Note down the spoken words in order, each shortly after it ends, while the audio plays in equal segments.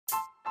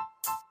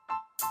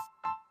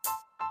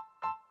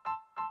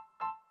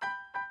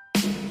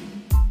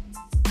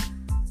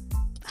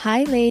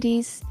Hi,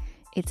 ladies.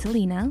 It's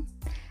Alina.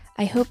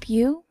 I hope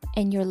you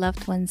and your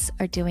loved ones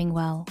are doing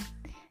well.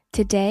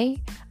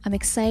 Today, I'm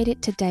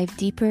excited to dive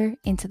deeper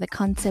into the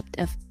concept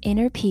of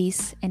inner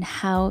peace and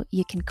how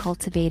you can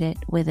cultivate it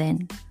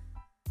within.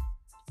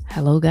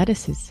 Hello,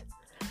 goddesses.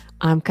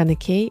 I'm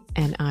Kanake,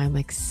 and I'm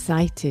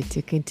excited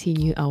to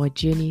continue our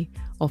journey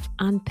of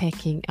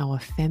unpacking our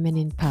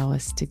feminine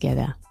powers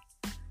together.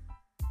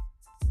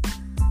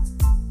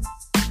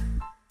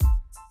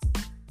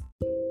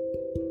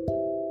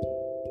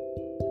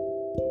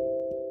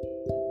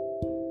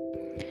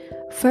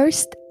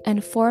 First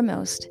and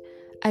foremost,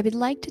 I would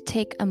like to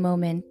take a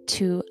moment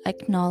to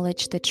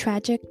acknowledge the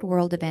tragic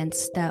world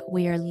events that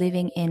we are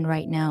living in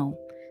right now.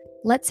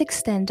 Let's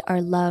extend our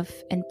love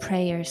and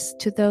prayers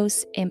to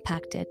those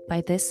impacted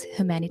by this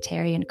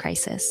humanitarian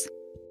crisis.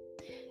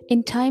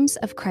 In times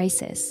of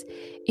crisis,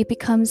 it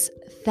becomes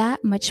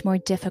that much more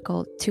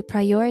difficult to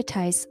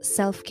prioritize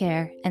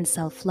self-care and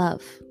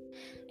self-love.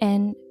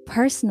 And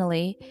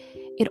personally,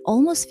 it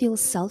almost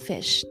feels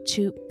selfish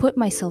to put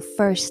myself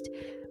first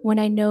when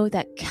I know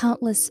that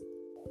countless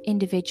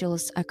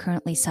individuals are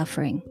currently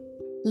suffering.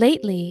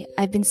 Lately,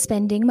 I've been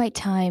spending my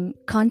time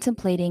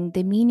contemplating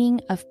the meaning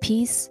of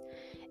peace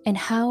and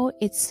how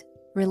it's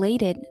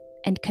related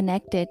and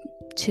connected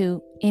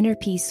to inner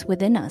peace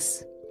within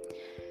us.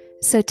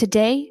 So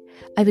today,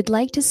 I would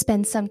like to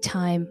spend some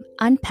time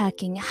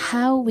unpacking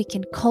how we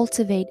can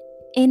cultivate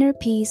inner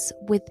peace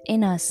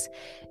within us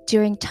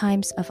during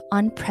times of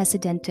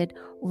unprecedented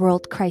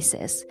world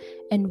crisis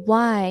and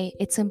why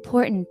it's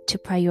important to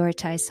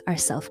prioritize our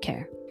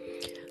self-care.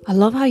 I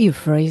love how you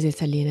phrase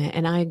it, Alina,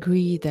 and I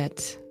agree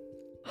that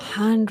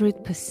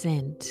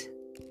 100%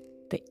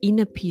 the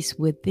inner peace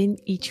within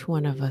each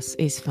one of us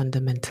is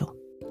fundamental.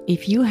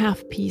 If you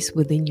have peace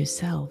within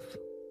yourself,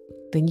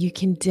 then you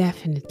can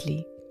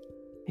definitely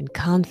and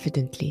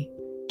confidently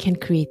can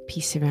create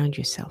peace around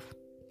yourself,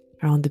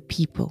 around the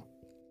people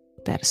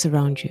that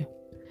surround you.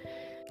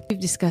 We've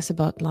discussed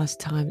about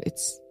last time,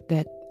 it's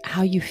that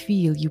how you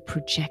feel, you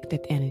project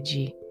that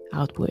energy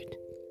outward.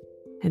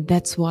 And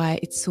that's why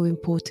it's so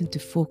important to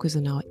focus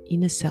on our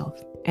inner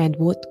self and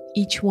what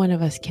each one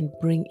of us can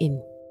bring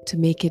in to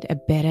make it a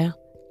better,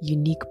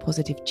 unique,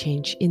 positive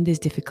change in these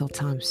difficult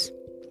times.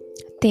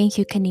 Thank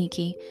you,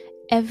 Kaniki.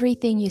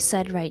 Everything you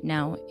said right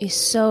now is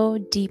so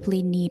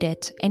deeply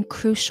needed and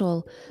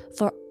crucial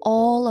for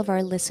all of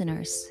our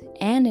listeners,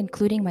 and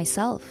including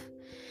myself.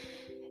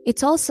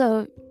 It's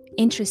also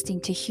interesting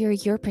to hear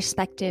your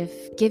perspective,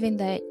 given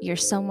that you're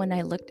someone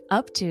I looked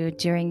up to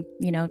during,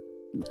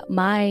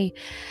 my,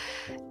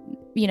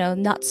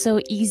 not so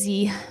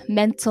easy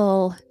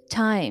mental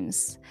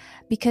times.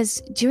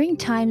 Because during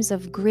times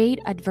of great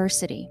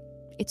adversity,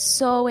 it's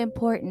so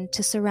important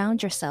to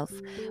surround yourself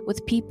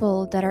with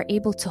people that are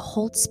able to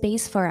hold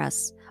space for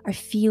us, our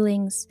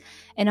feelings,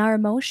 and our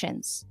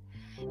emotions.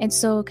 And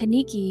so,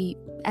 Kaniki,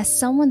 as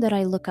someone that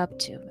I look up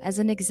to, as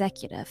an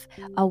executive,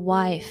 a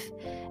wife,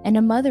 and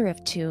a mother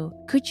of two,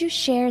 could you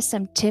share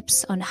some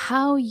tips on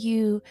how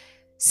you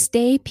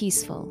stay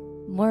peaceful?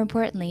 More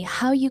importantly,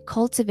 how you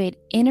cultivate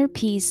inner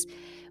peace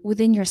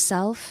within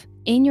yourself,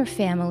 in your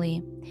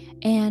family,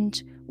 and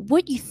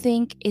what you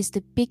think is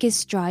the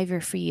biggest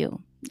driver for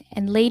you.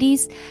 And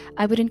ladies,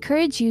 I would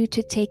encourage you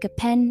to take a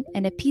pen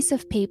and a piece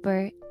of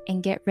paper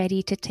and get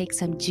ready to take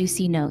some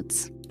juicy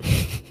notes.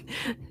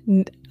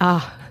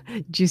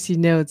 Juicy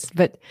notes.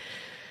 But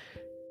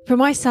from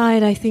my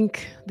side, I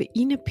think the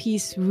inner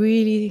peace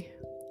really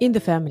in the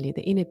family,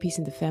 the inner peace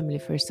in the family,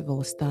 first of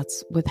all,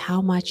 starts with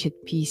how much at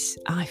peace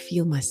I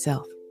feel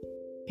myself.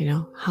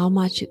 How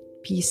much at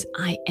peace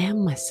I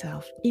am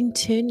myself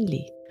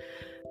internally.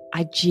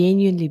 I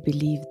genuinely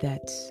believe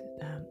that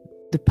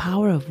the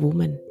power of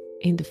woman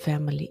in the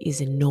family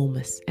is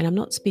enormous. And I'm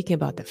not speaking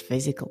about the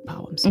physical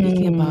power. I'm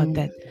speaking about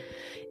that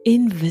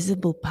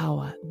invisible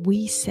power.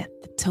 We set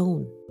the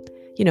tone.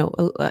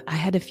 I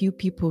had a few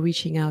people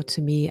reaching out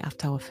to me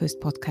after our first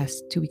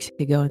podcast 2 weeks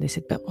ago, and they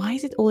said, but why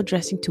is it all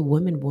addressing to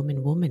women,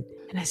 woman, woman?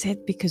 And I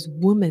said, because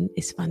woman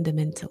is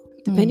fundamental.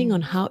 Depending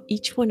on how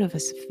each one of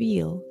us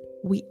feel,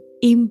 we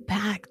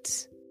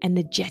impact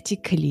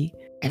energetically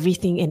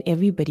everything and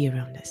everybody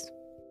around us.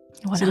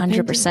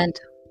 100%.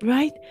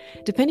 Right?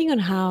 Depending on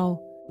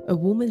how a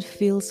woman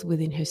feels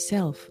within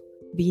herself,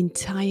 the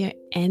entire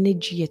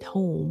energy at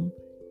home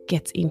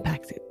gets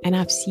impacted. And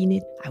I've seen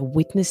it, I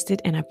witnessed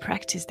it, and I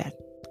practiced that,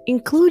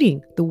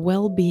 including the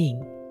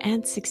well-being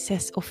and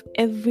success of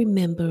every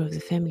member of the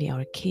family,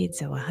 our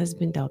kids, our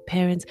husband, our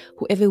parents,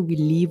 whoever we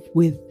live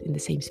with in the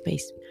same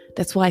space.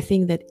 That's why I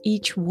think that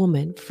each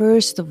woman,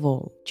 first of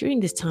all, during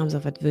these times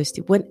of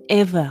adversity,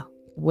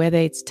 whether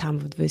it's time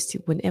of adversity,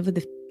 whenever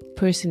the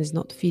person is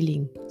not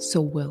feeling so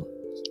well,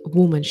 a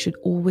woman should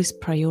always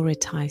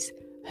prioritize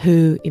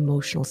her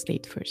emotional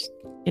state first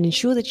and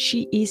ensure that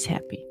she is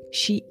happy,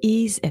 she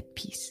is at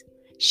peace,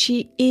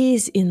 she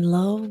is in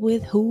love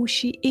with who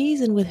she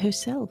is and with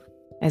herself.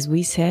 As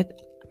we said,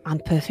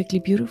 imperfectly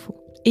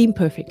beautiful.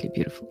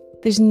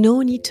 There's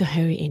no need to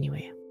hurry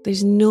anywhere.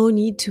 There's no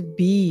need to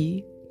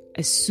be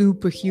a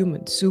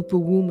superhuman,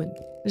 superwoman.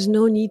 There's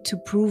no need to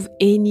prove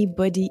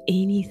anybody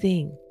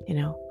anything.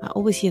 I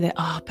always hear that,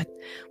 but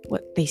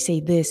what they say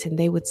this and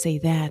they would say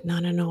that.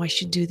 No, I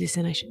should do this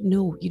and I should.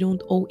 No, you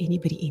don't owe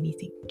anybody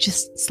anything.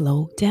 Just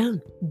slow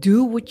down.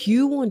 Do what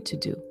you want to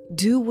do.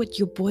 Do what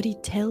your body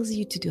tells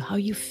you to do, how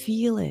you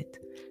feel it.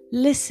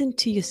 Listen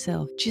to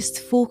yourself. Just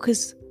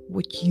focus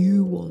what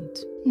you want.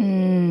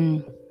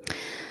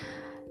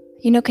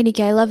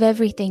 Kaniki, I love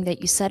everything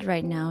that you said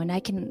right now, and I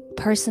can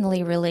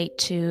personally relate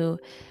to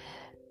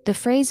the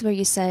phrase where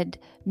you said,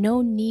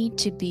 no need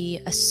to be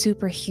a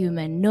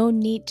superhuman, no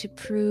need to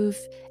prove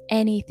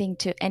anything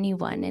to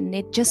anyone. And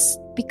it just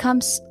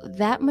becomes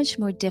that much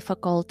more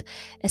difficult,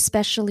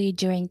 especially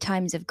during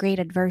times of great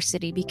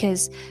adversity,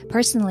 because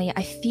personally,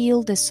 I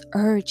feel this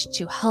urge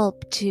to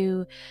help,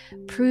 to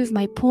prove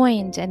my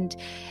point. And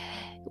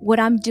what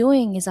I'm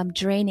doing is I'm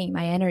draining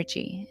my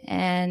energy.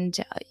 And,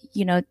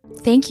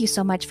 thank you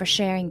so much for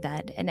sharing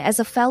that. And as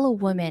a fellow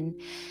woman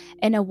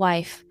and a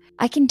wife,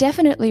 I can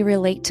definitely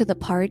relate to the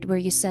part where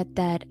you said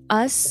that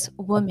us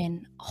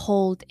women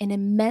hold an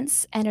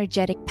immense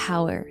energetic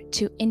power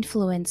to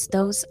influence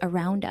those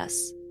around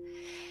us.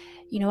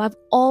 I've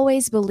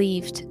always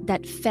believed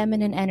that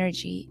feminine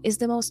energy is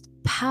the most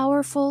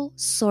powerful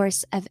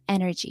source of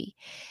energy,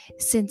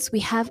 since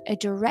we have a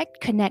direct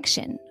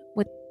connection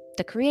with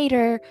the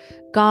Creator,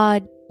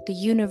 God, the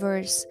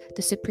universe,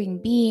 the Supreme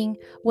Being,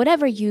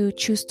 whatever you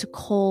choose to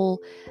call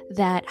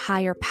that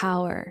higher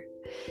power.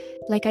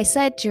 Like I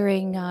said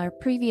during our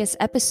previous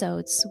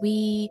episodes,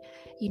 we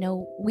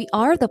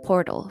are the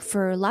portal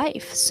for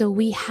life. So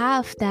we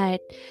have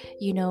that,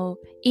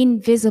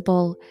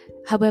 invisible,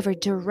 however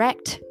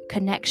direct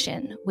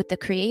connection with the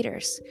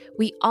creators.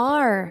 We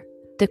are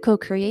the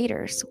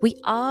co-creators. We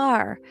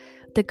are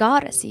the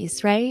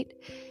goddesses, right?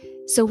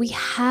 So we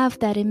have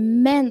that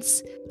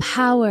immense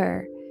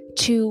power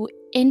to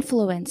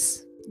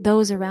influence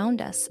those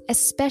around us,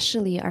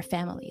 especially our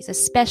families,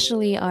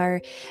 especially our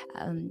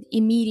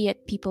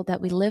immediate people that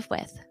we live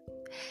with.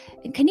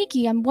 And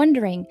Kaniki, I'm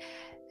wondering,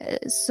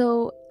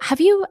 so have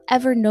you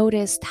ever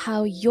noticed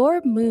how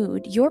your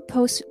mood, your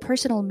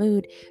personal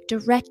mood,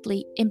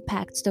 directly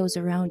impacts those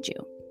around you?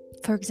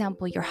 For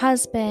example, your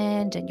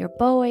husband and your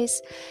boys.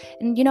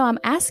 And, I'm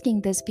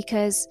asking this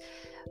because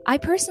I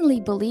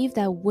personally believe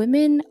that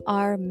women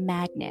are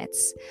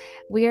magnets.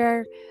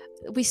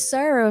 We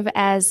serve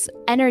as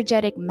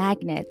energetic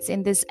magnets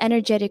in this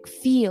energetic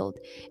field,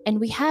 and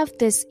we have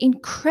this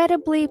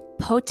incredibly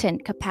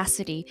potent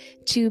capacity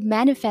to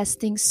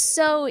manifest things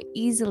so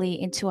easily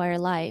into our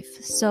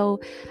life. So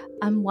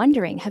I'm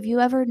wondering, have you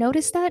ever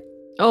noticed that?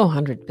 Oh,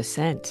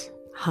 100%.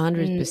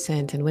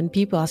 100%. And when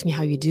people ask me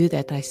how you do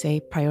that, I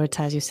say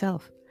prioritize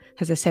yourself.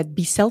 As I said,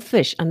 be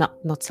selfish. And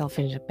not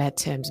selfish in bad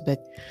terms, but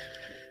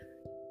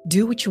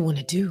do what you want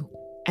to do.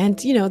 And,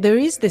 there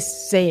is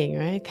this saying,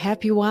 right?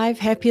 Happy wife,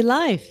 happy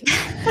life.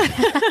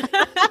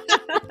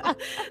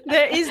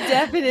 There is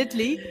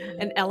definitely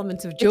an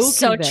element of joke It's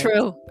so in that.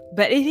 true.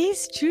 But it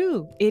is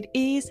true. It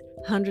is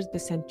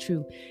 100%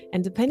 true.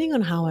 And depending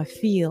on how I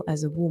feel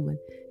as a woman,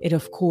 it,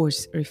 of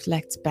course,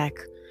 reflects back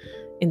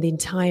in the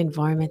entire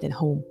environment at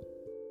home.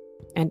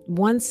 And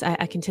once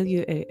I can tell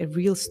you a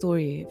real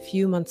story. A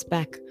few months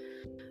back,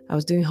 I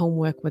was doing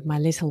homework with my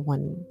little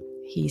one.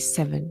 He's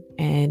 7.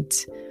 And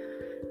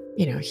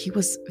he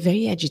was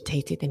very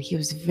agitated and he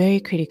was very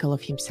critical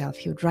of himself.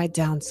 He would write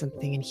down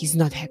something and he's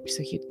not happy.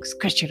 So he'd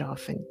scratch it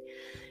off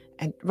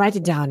and write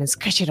it down and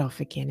scratch it off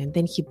again. And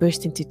then he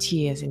burst into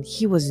tears and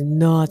he was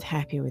not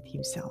happy with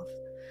himself.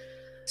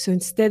 So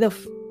instead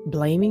of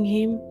blaming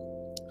him,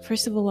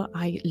 first of all,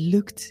 I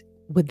looked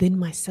within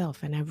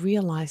myself and I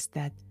realized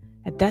that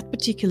at that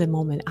particular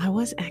moment, I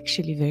was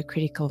actually very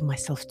critical of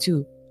myself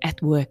too,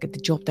 at work, at the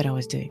job that I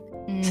was doing.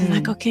 So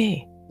like,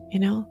 okay,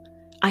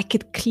 I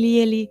could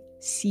clearly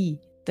see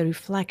the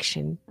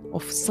reflection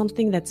of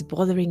something that's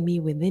bothering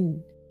me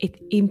within.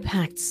 It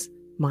impacts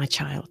my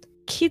child.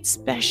 Kids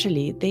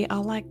especially, they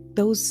are like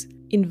those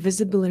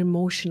invisible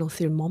emotional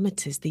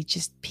thermometers. They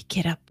just pick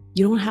it up.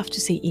 You don't have to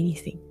say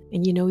anything.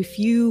 And if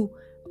you,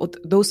 or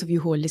those of you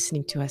who are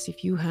listening to us,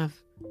 if you have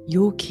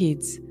your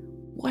kids,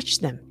 watch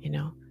them.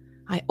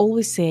 I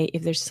always say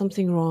if there's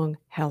something wrong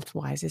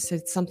health-wise, if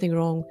there's something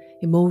wrong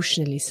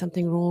emotionally,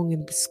 something wrong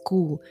in the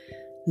school,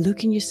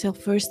 look in yourself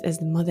first as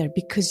the mother,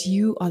 because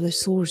you are the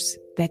source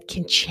that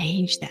can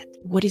change that.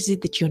 What is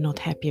it that you're not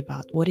happy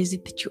about? What is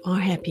it that you are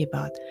happy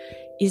about?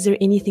 Is there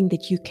anything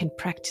that you can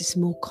practice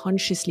more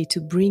consciously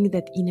to bring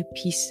that inner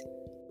peace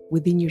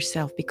within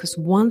yourself? Because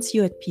once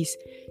you're at peace,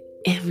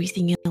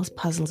 everything else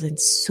puzzles in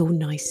so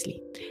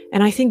nicely.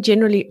 And I think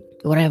generally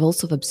what I've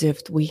also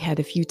observed, we had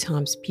a few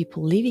times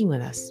people living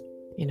with us,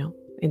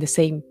 in the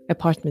same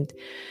apartment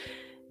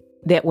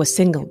that was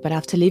single, but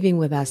after living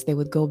with us, they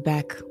would go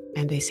back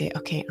and they say,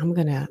 okay, I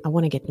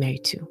want to get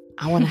married too.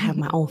 I want to have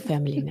my own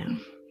family now.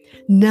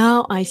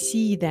 Now I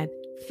see that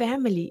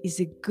family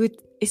is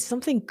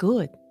something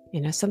good,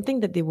 something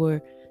that they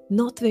were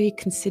not very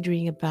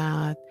considering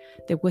about.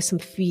 There were some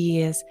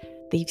fears.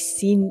 They've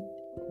seen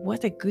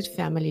what a good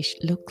family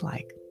look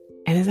like.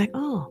 And it's like,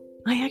 oh,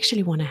 I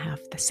actually want to have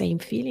the same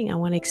feeling. I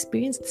want to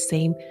experience the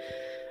same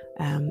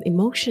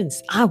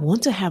emotions. I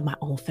want to have my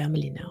own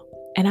family now.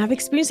 And I've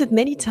experienced it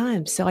many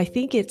times. So I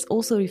think it's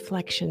also a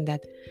reflection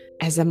that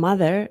as a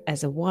mother,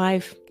 as a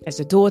wife, as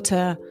a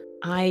daughter,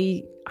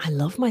 I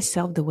love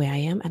myself the way I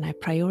am, and I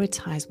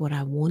prioritize what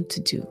I want to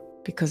do.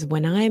 Because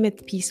when I'm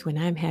at peace, when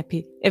I'm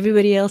happy,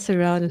 everybody else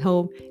around at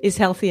home is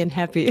healthy and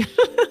happy.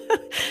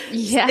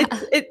 Yeah.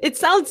 It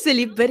sounds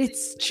silly, but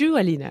it's true,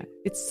 Alina.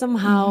 It's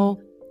somehow,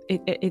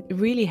 it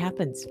really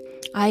happens.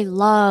 I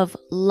love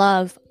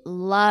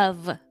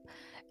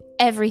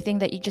everything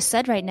that you just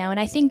said right now. And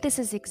I think this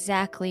is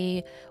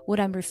exactly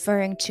what I'm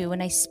referring to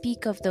when I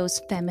speak of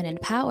those feminine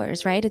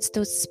powers, right? It's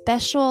those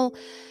special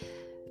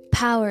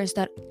powers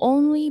that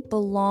only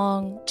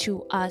belong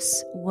to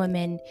us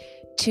women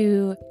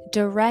to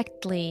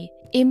directly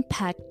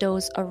impact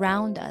those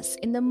around us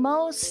in the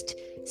most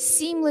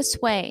seamless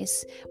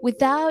ways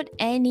without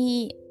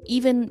any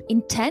even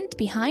intent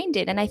behind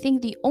it. And I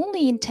think the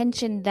only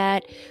intention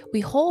that we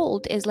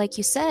hold is, like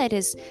you said,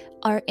 is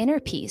our inner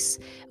peace.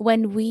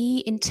 When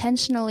we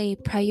intentionally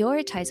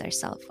prioritize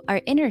ourselves,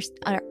 our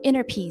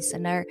inner peace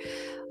and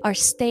our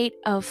state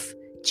of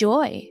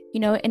joy,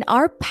 and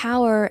our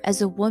power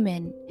as a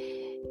woman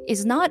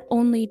is not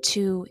only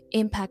to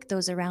impact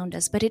those around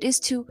us, but it is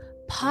to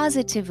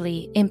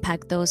positively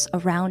impact those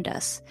around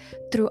us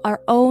through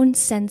our own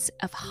sense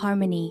of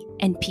harmony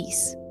and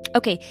peace.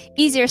 Okay,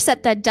 easier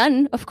said than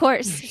done, of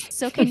course.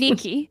 So,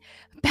 Kaniki,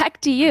 back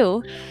to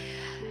you.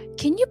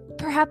 Can you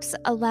perhaps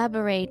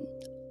elaborate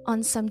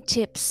on some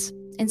tips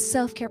and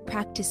self-care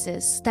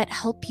practices that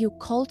help you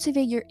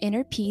cultivate your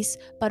inner peace,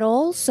 but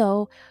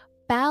also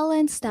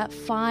balance that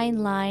fine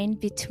line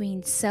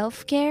between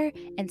self-care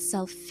and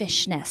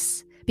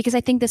selfishness? Because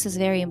I think this is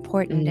very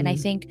important. And I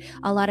think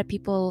a lot of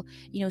people,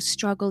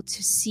 struggle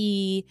to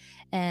see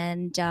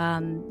and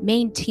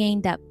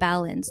maintain that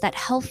balance, that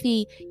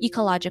healthy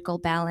ecological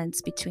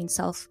balance between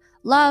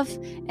self-love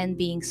and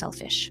being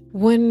selfish.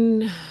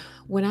 When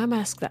I'm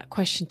asked that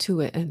question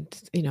too, and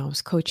I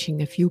was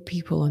coaching a few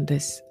people on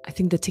this, I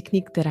think the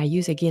technique that I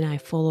use, again, I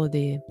follow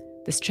the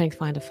Strength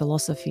Finder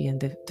philosophy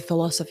and the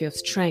philosophy of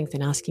strength,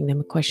 and asking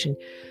them a question.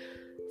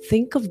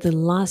 Think of the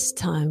last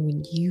time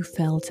when you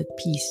felt at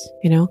peace,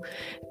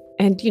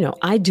 and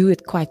I do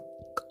it quite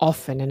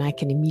often, and I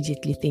can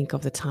immediately think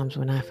of the times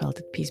when I felt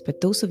at peace.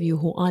 But those of you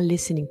who are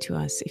listening to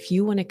us, if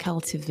you want to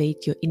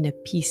cultivate your inner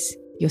peace,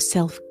 your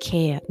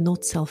self-care,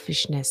 not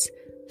selfishness,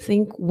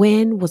 think,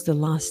 when was the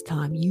last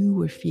time you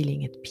were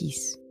feeling at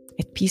peace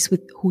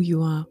with who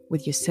you are,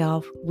 with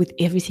yourself, with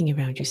everything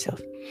around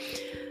yourself?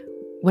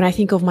 When I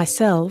think of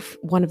myself,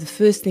 one of the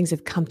first things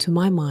that come to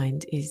my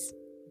mind is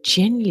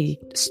generally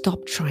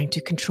stop trying to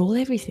control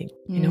everything.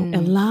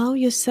 Allow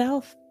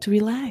yourself to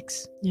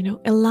relax.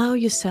 Allow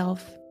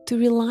yourself to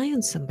rely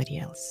on somebody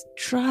else.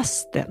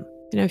 Trust them.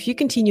 If you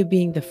continue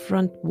being the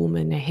front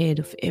woman ahead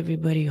of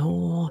everybody,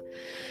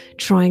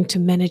 trying to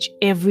manage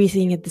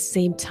everything at the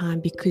same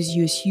time because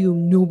you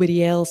assume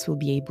nobody else will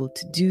be able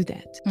to do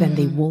that, then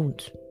they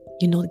won't.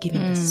 You're not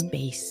giving the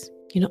space.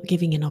 You're not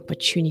giving an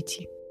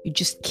opportunity. You're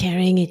just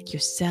carrying it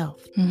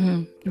yourself.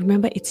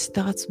 Remember, it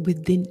starts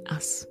within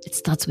us. It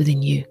starts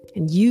within you.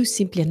 And you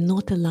simply are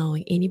not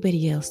allowing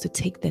anybody else to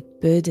take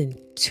that burden,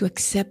 to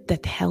accept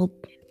that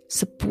help,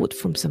 support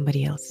from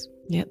somebody else.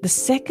 Yeah. The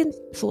second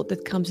thought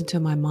that comes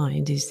into my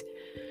mind is,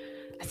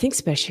 I think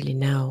especially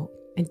now,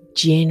 and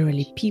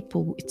generally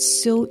people,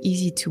 it's so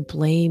easy to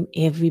blame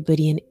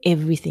everybody and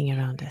everything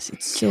around us.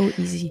 It's so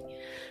easy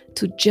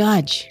to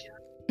judge.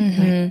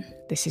 Right?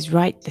 This is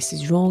right, this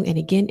is wrong. And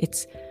again,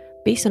 it's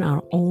based on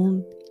our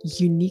own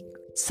unique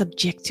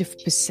subjective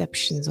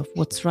perceptions of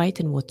what's right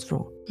and what's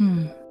wrong.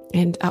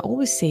 And I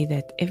always say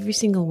that every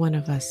single one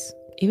of us,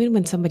 even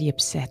when somebody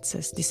upsets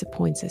us,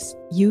 disappoints us,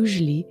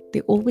 usually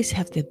they always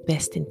have their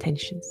best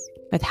intentions.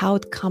 But how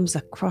it comes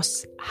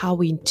across, how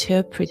we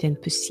interpret and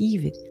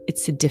perceive it,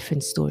 it's a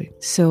different story.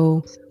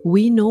 So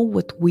we know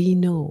what we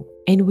know,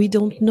 and we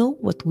don't know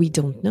what we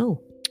don't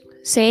know.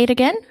 Say it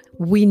again.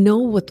 We know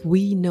what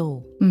we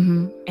know,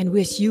 and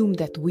we assume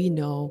that we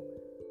know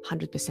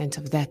 100%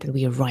 of that and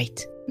we are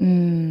right.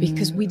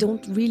 Because we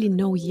don't really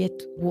know yet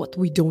what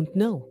we don't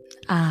know.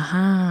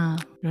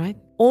 Right?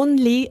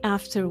 Only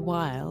after a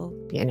while,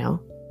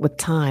 with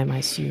time, I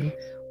assume,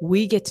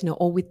 we get to know,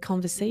 or with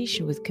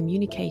conversation, with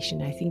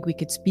communication. I think we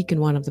could speak in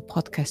one of the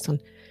podcasts on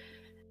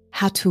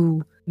how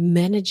to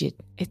manage it.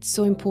 It's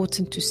so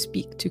important to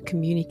speak, to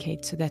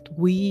communicate, so that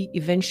we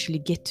eventually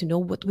get to know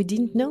what we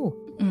didn't know.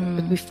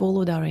 But we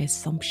followed our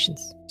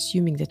assumptions,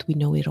 assuming that we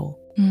know it all.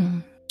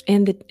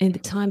 And in the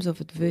times of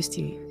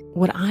adversity,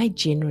 what I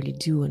generally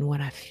do and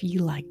what I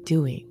feel like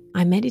doing,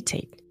 I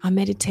meditate. I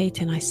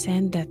meditate and I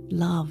send that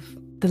love,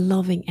 the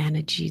loving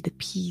energy, the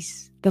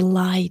peace, the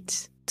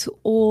light to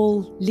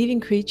all living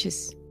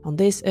creatures on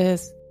this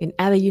earth, in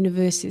other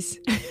universes,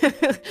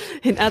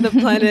 in other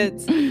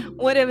planets,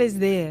 whatever is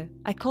there.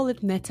 I call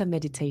it metta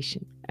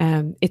meditation.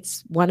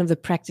 It's one of the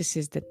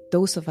practices that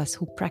those of us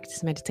who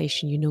practice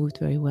meditation, you know it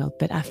very well.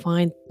 But I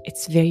find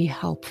it's very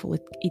helpful.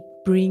 It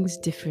brings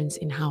difference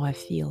in how I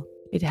feel.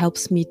 It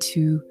helps me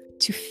to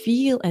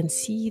feel and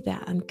see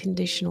that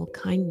unconditional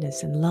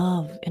kindness and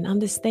love and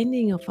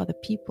understanding of other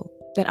people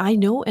that I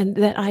know and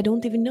that I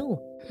don't even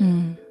know.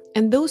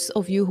 And those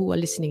of you who are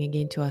listening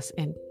again to us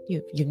and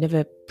you've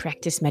never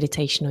practiced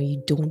meditation, or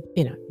you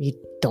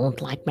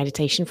don't like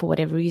meditation for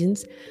whatever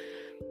reasons,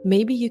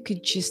 maybe you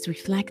could just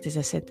reflect, as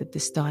I said at the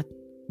start,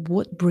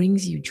 what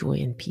brings you joy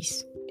and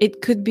peace.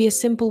 It could be a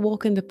simple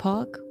walk in the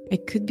park.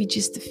 It could be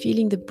just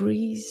feeling the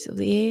breeze of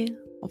the air,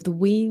 of the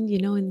wind,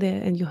 in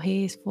there, and your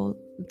hair is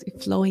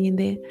flowing in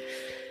there.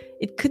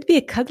 It could be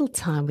a cuddle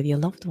time with your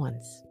loved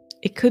ones.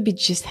 It could be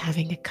just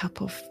having a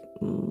cup of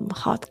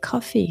hot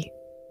coffee,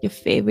 your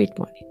favorite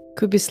one. It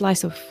could be a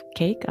slice of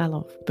cake. I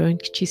love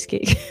burnt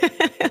cheesecake.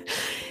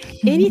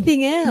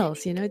 Anything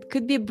else, it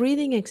could be a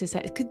breathing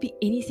exercise. It could be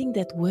anything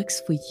that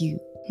works for you.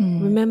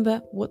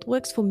 Remember, what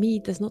works for me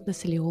does not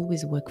necessarily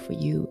always work for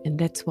you. And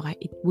that's why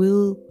it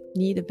will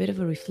need a bit of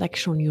a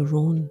reflection on your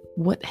own.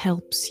 What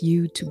helps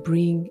you to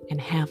bring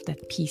and have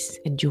that peace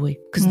and joy?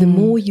 Because the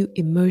more you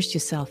immerse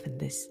yourself in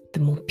this, the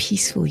more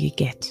peaceful you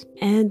get.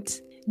 And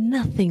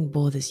nothing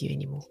bothers you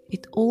anymore.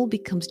 It all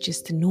becomes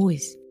just a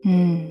noise.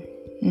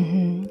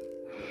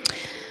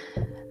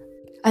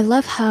 I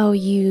love how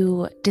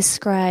you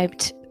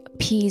described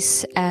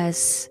peace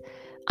as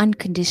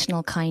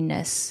unconditional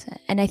kindness.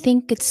 And I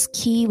think it's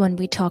key when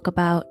we talk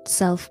about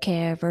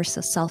self-care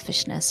versus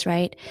selfishness,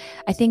 right?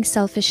 I think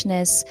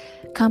selfishness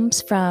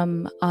comes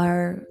from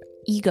our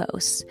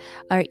egos.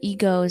 Our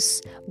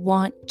egos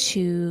want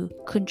to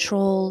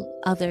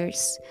control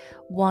others,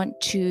 want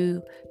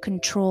to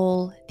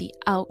control the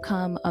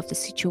outcome of the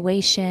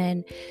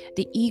situation.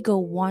 The ego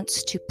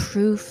wants to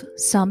prove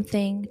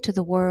something to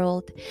the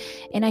world.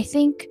 And I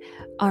think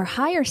our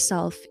higher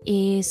self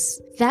is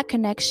that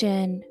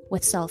connection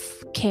with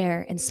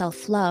self-care and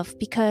self-love,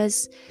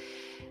 because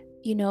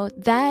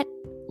that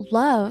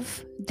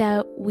love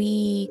that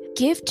we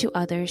give to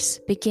others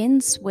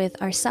begins with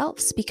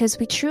ourselves, because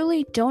we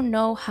truly don't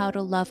know how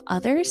to love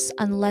others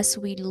unless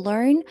we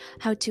learn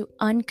how to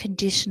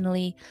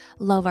unconditionally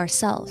love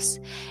ourselves.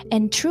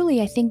 And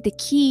truly, I think the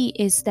key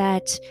is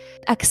that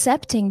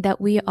accepting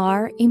that we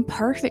are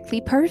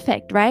imperfectly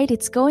perfect, right?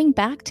 It's going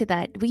back to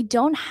that. We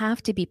don't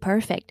have to be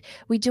perfect.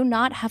 We do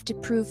not have to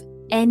prove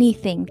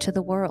anything to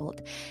the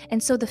world.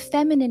 And so the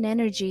feminine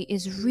energy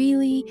is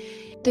really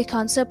the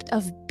concept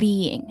of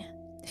being,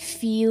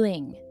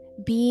 feeling,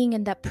 being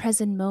in that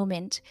present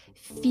moment,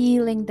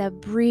 feeling that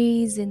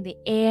breeze in the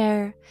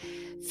air,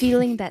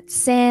 feeling that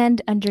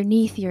sand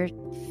underneath your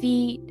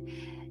feet.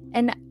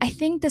 And I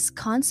think this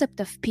concept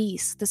of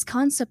peace, this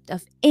concept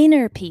of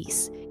inner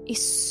peace,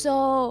 is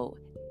so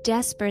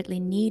desperately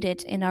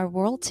needed in our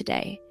world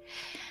today.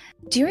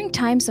 During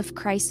times of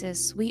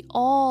crisis, we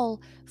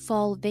all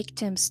fall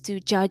victims to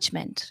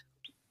judgment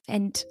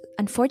and,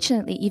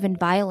 unfortunately, even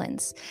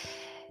violence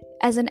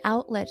as an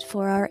outlet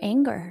for our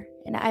anger.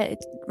 And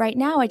right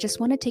now, I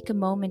just want to take a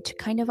moment to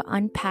kind of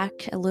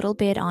unpack a little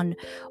bit on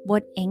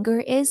what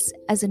anger is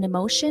as an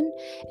emotion.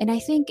 And I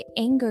think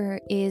anger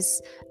is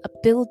a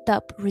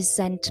built-up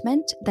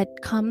resentment that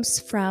comes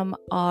from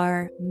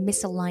our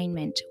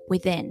misalignment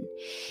within.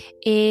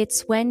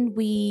 It's when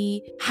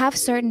we have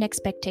certain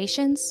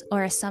expectations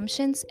or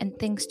assumptions and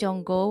things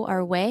don't go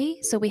our way.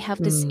 So we have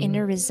this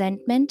inner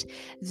resentment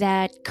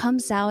that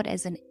comes out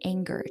as an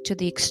anger to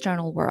the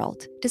external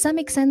world. Does that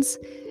make sense?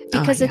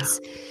 Because it's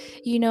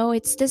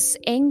this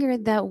anger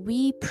that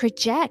we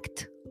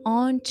project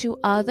onto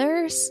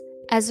others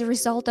as a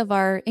result of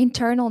our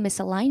internal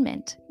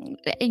misalignment.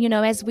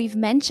 As we've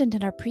mentioned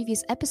in our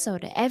previous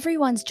episode,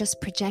 everyone's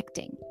just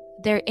projecting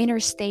their inner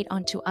state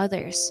onto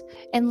others.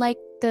 And like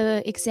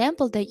the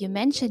example that you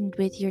mentioned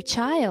with your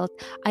child,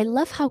 I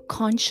love how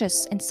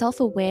conscious and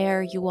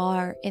self-aware you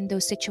are in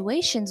those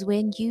situations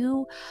when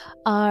you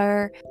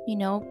are,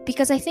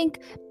 because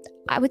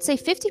I would say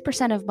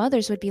 50% of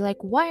mothers would be like,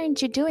 why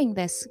aren't you doing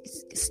this?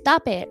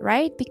 Stop it,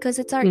 right? Because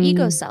it's our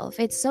ego self.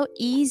 It's so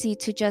easy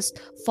to just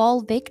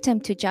fall victim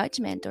to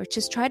judgment or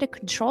just try to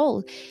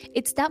control.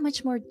 It's that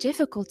much more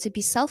difficult to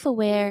be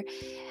self-aware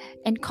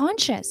and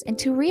conscious and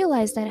to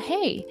realize that,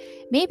 hey,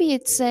 maybe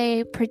it's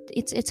a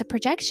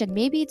projection.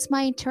 Maybe it's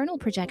my internal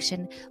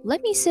projection.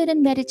 Let me sit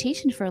in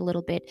meditation for a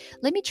little bit.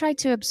 Let me try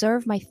to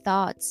observe my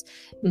thoughts.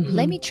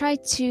 Let me try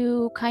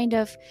to kind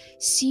of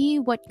see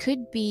what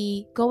could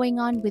be going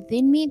on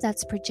within me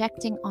that's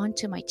projecting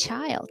onto my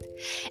child.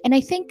 And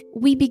I think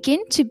we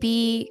begin to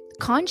be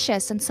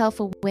conscious and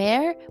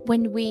self-aware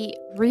when we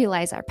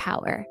realize our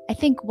power. I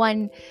think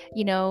one,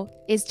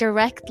 is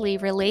directly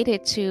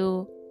related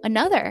to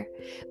another,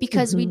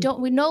 because we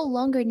no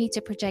longer need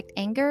to project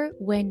anger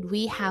when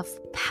we have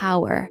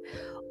power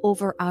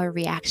over our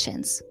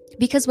reactions.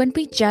 Because when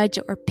we judge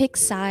or pick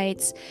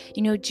sides,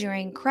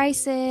 during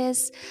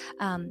crisis,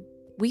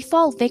 we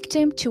fall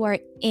victim to our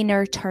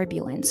inner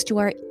turbulence, to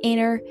our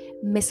inner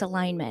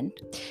misalignment.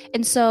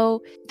 And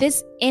so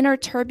this inner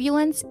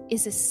turbulence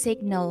is a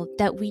signal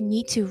that we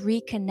need to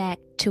reconnect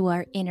to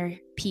our inner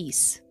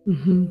peace.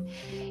 Mm-hmm.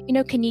 You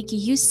know, Kaniki,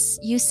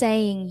 you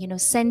saying, you know,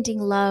 sending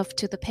love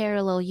to the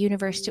parallel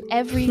universe, to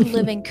every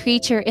living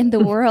creature in the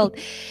world,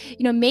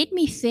 you know, made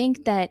me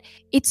think that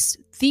it's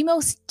the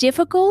most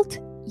difficult,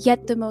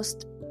 yet the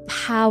most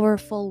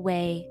powerful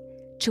way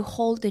to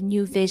hold a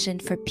new vision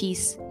for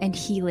peace and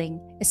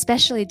healing,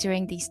 especially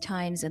during these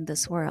times in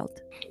this world.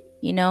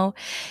 You know,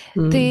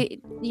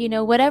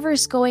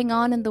 whatever's going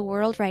on in the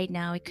world right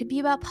now, it could be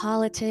about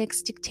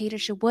politics,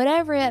 dictatorship,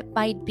 whatever it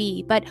might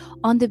be. But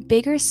on the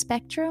bigger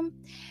spectrum,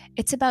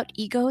 it's about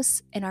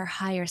egos and our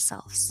higher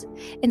selves.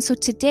 And so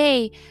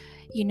today,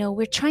 you know,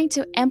 we're trying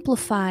to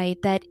amplify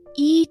that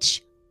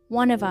each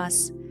one of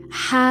us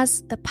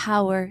has the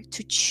power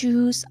to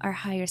choose our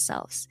higher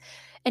selves.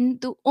 And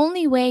the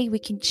only way we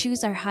can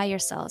choose our higher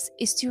selves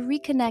is to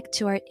reconnect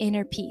to our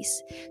inner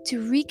peace,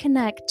 to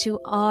reconnect to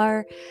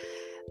our,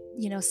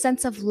 you know,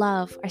 sense of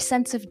love, our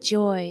sense of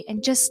joy,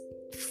 and just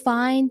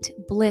find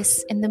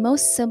bliss in the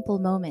most simple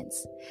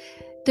moments.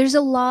 There's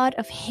a lot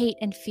of hate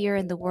and fear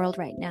in the world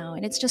right now,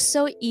 and it's just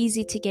so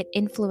easy to get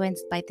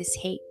influenced by this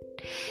hate.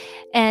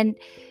 And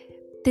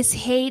this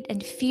hate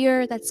and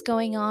fear that's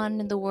going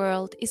on in the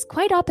world is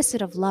quite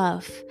opposite of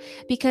love.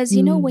 Because,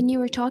 you know, when you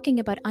were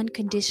talking about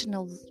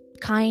unconditional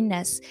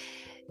kindness,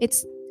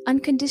 it's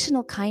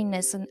unconditional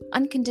kindness and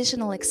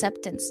unconditional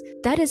acceptance.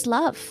 That is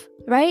love,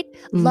 right?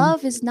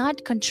 Love is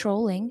not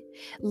controlling.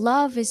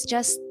 Love is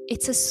just,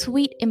 it's a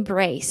sweet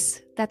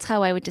embrace. That's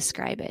how I would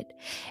describe it.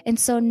 And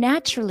so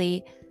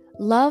naturally,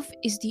 love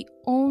is the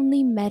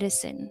only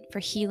medicine for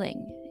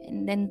healing.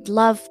 And then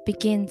love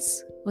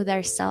begins with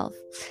ourselves.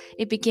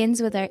 It begins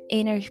with our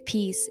inner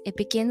peace. It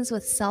begins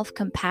with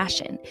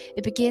self-compassion.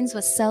 It begins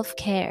with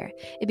self-care.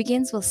 It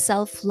begins with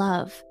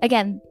self-love.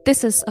 Again,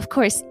 this is, of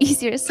course,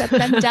 easier said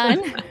than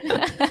done.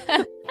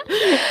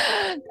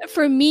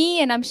 For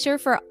me, and I'm sure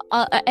for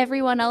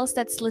everyone else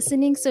that's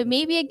listening. So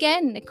maybe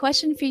again, a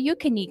question for you,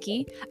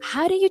 Kaniki.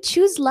 How do you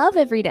choose love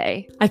every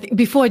day? I think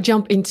before I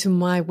jump into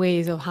my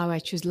ways of how I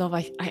choose love,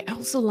 I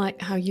also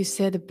like how you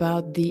said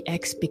about the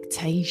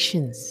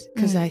expectations,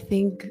 because I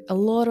think a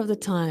lot of the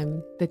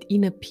time that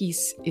inner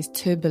peace is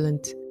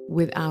turbulent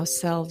with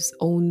ourselves'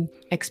 own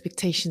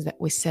expectations that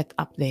we set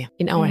up there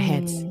in our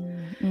heads.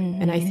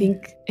 And I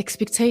think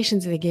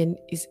expectations, again,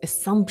 is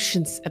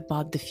assumptions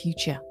about the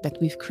future that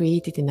we've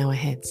created in our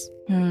heads.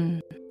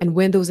 And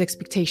when those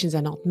expectations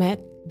are not met,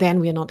 then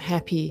we are not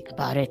happy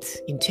about it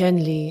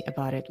internally,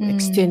 about it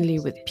externally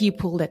with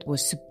people that were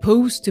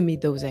supposed to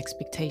meet those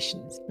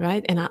expectations,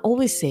 right? And I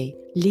always say,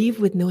 live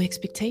with no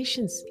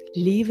expectations,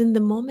 live in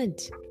the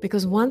moment.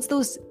 Because once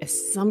those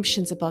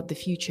assumptions about the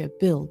future are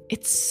built,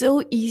 it's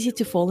so easy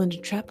to fall in the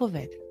trap of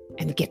it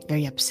and get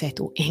very upset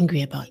or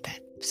angry about that.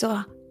 So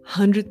I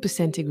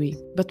 100% agree.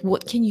 But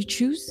what can you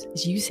choose?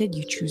 As you said,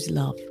 you choose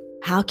love.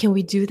 How can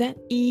we do that?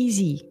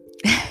 Easy.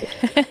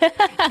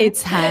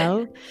 It's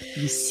how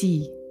you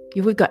see.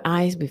 We've got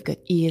eyes, we've got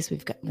ears,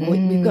 we've got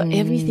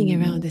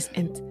everything around us,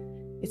 and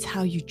it's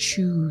how you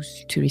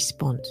choose to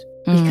respond.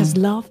 Because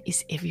love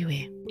is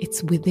everywhere.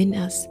 It's within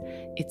us.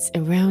 It's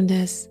around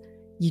us.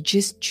 You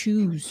just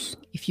choose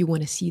if you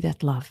want to see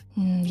that love.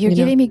 You're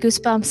giving me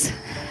goosebumps.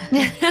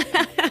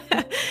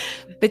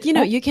 But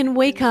you can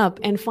wake up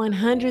and find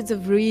hundreds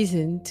of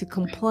reasons to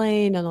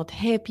complain or not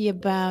happy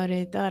about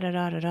it,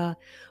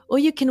 or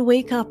you can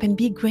wake up and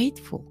be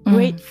grateful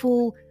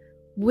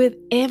with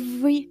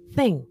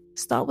everything.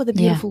 Start with the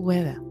beautiful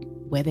weather,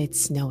 whether it's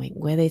snowing,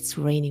 whether it's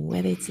raining,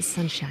 whether it's the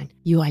sunshine.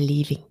 You are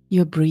living,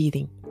 you're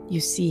breathing, you're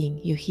seeing,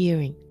 you're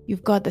hearing.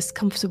 You've got this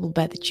comfortable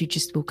bed that you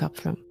just woke up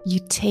from. You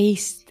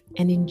taste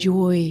and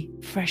enjoy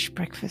fresh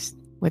breakfast,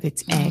 whether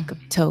it's egg or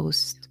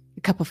toast,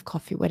 a cup of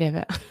coffee,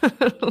 whatever.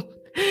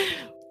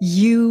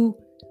 You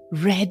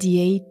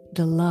radiate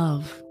the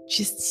love,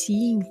 just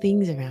seeing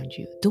things around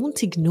you.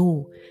 Don't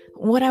ignore.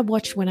 What I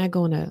watch when I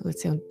go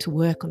to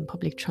work on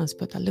public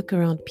transport, I look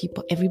around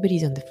people,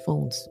 everybody's on their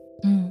phones.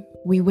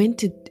 We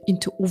went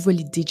into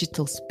overly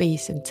digital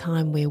space and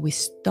time where we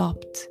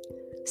stopped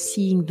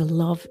seeing the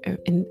love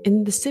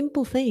in the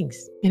simple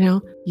things.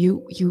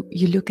 You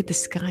look at the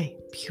sky,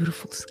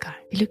 beautiful sky.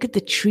 You look at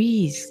the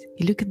trees,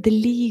 you look at the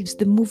leaves,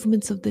 the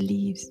movements of the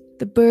leaves,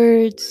 the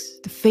birds,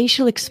 the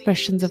facial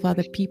expressions of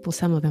other people.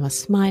 Some of them are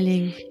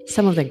smiling,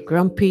 some of them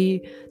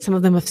grumpy, some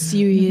of them are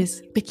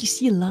serious, but you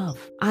see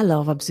love. I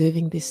love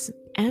observing these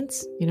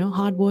ants,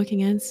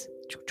 hardworking ants,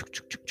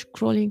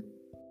 crawling.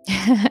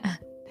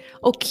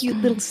 Or cute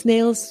little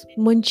snails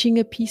munching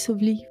a piece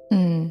of leaf.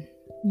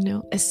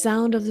 A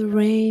sound of the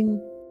rain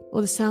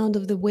or the sound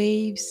of the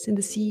waves in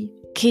the sea.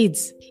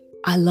 Kids.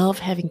 I love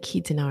having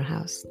kids in our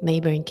house,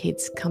 neighboring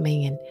kids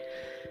coming, and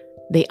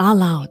they are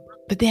loud,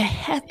 but they're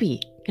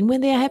happy. And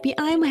when they are happy,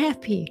 I'm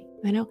happy,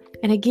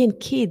 And again,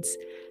 kids,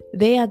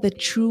 they are the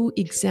true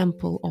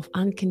example of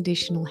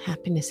unconditional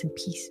happiness and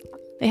peace.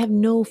 They have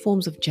no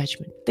forms of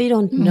judgment. They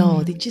don't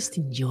know. They just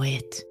enjoy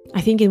it.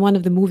 I think in one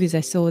of the movies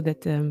I saw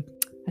that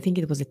I think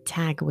it was a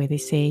tag where they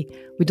say,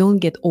 we don't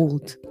get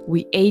old,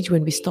 we age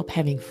when we stop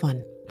having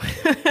fun.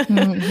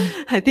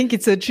 I think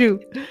it's so true.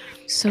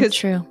 So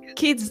true.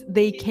 Kids,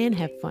 they can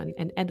have fun,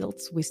 and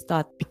adults, we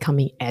start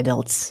becoming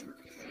adults.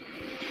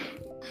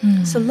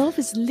 So love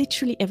is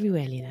literally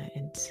everywhere, Lina,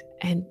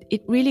 and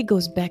it really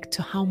goes back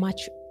to how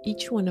much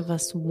each one of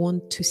us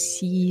want to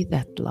see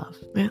that love.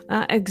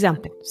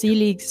 Example,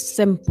 really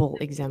simple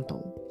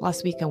example.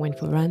 Last week I went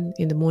for a run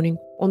in the morning.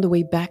 On the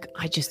way back,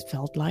 I just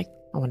felt like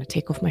I want to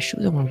take off my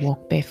shoes. I want to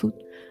walk barefoot.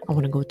 I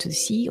want to go to the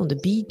sea, on the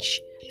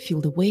beach,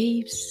 feel the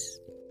waves,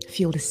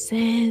 feel the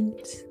sand,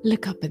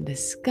 look up in the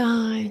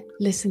sky,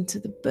 listen to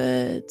the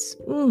birds.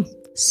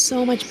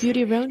 So much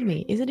beauty around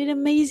me. Isn't it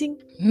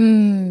amazing?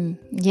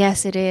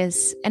 Yes, it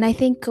is. And I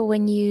think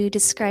when you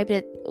described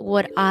it,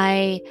 what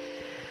I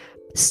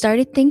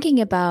started thinking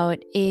about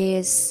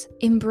is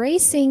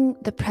embracing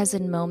the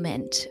present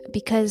moment.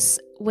 Because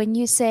when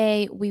you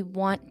say we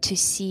want to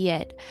see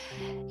it,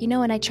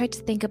 and I try to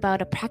think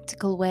about a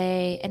practical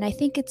way, and I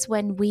think it's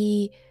when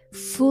we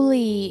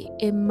fully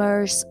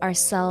immerse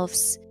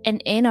ourselves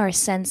and in our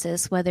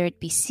senses, whether it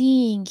be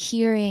seeing,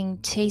 hearing,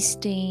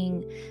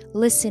 tasting,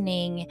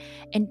 listening,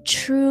 and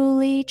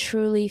truly,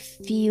 truly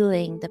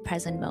feeling the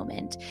present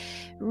moment.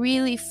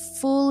 Really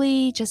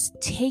fully just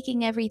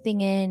taking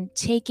everything in,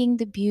 taking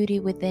the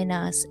beauty within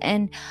us,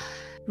 and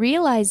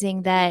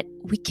realizing that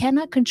we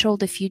cannot control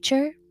the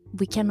future.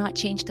 We cannot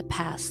change the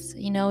past.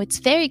 It's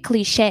very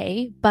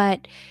cliche,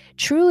 but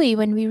truly,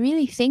 when we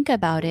really think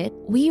about it,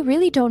 we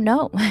really don't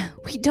know.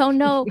 We don't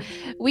know.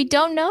 We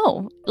don't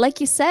know, like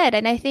you said.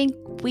 And I think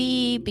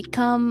we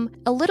become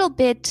a little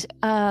bit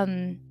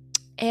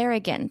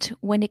arrogant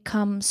when it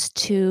comes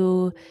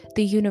to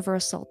the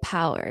universal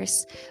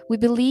powers. We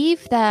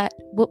believe that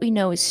what we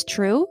know is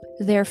true.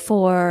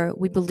 Therefore,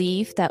 we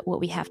believe that what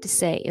we have to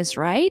say is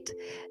right.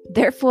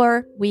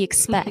 Therefore, we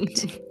expect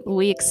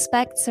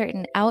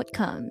certain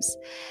outcomes.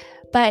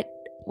 But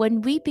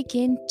when we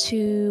begin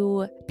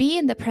to be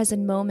in the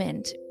present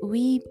moment,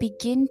 we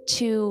begin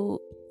to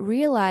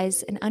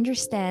realize and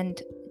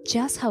understand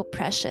just how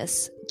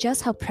precious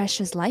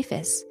life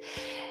is.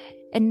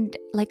 And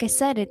like I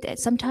said,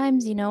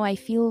 sometimes, I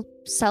feel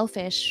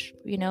selfish,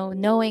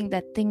 knowing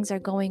that things are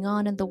going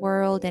on in the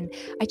world, and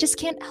I just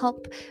can't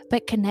help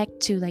but connect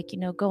to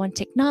go on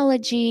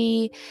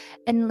technology.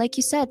 And like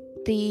you said,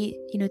 the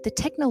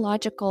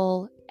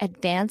technological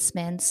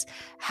advancements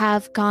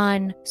have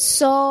gone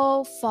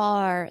so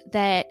far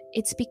that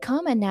it's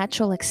become a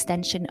natural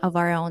extension of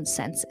our own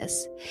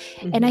senses.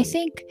 And I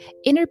think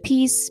inner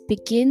peace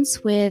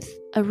begins with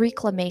a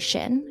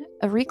reclamation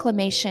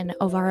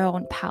of our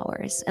own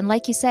powers. And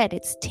like you said,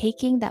 it's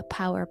taking that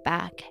power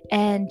back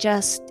and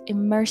just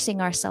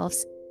immersing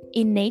ourselves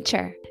in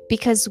nature,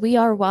 because we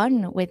are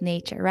one with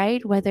nature,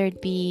 right? Whether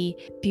it be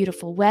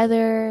beautiful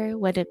weather,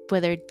 whether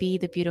it be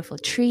the beautiful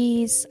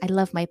trees. I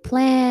love my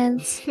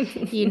plants,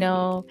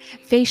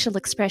 facial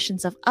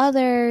expressions of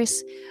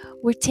others.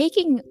 We're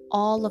taking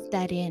all of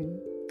that in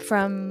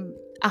from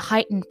a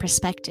heightened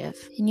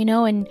perspective.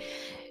 And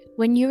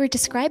when you were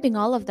describing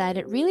all of that,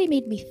 it really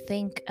made me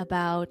think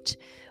about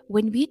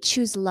when we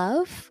choose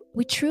love,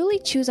 we truly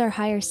choose our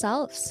higher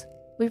selves.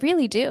 We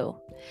really do.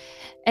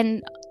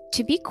 And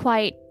to be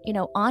quite,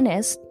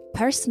 honest,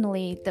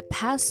 personally, the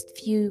past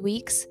few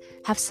weeks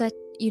have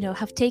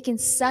taken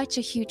such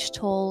a huge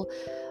toll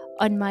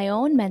on my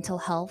own mental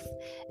health.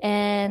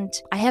 And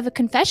I have a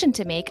confession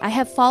to make. I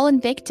have fallen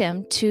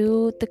victim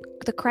to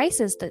the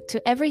crisis,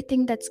 to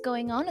everything that's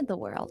going on in the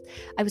world.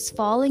 I was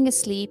falling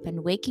asleep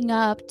and waking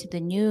up to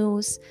the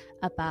news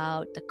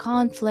about the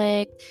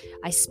conflict.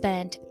 I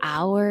spent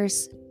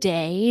hours,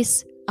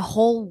 days, a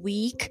whole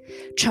week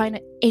trying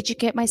to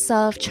educate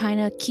myself, trying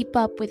to keep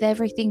up with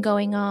everything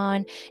going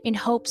on, in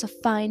hopes of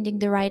finding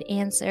the right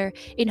answer,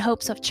 in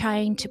hopes of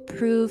trying to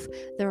prove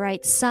the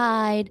right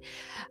side.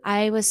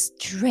 I was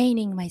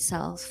draining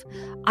myself.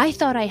 I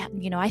thought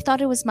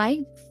it was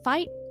my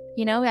fight.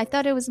 I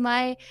thought it was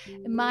my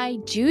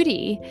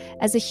duty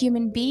as a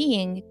human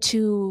being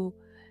to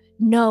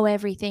know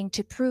everything,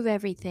 to prove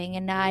everything.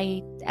 And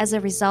as a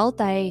result,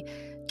 I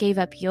gave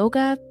up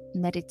yoga,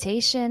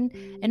 meditation,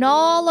 and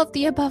all of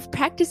the above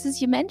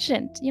practices you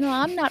mentioned.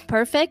 I'm not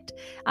perfect.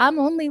 I'm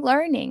only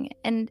learning.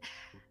 And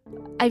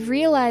I've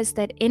realized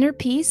that inner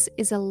peace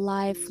is a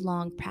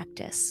lifelong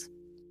practice.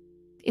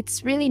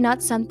 It's really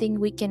not something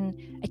we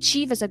can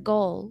achieve as a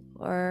goal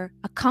or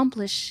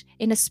accomplish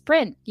in a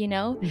sprint,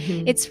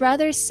 It's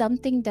rather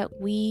something that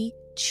we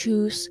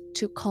choose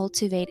to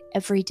cultivate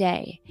every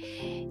day.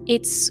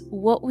 It's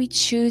what we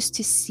choose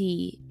to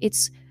see.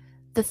 It's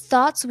the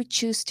thoughts we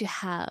choose to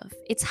have.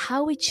 It's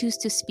how we choose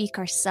to speak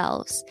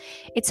ourselves.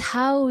 It's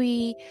how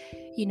we,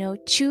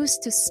 choose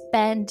to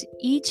spend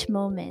each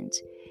moment.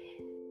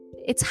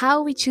 It's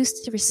how we choose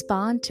to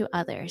respond to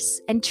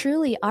others. And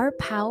truly, our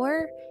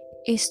power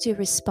is to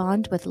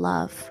respond with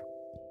love.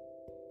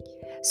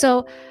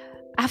 So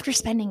after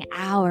spending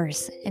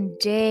hours and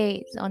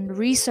days on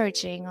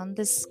researching on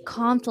this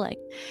conflict,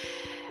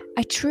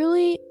 I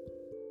truly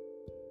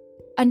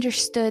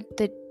understood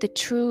the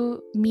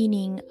true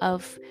meaning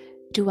of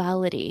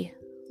duality,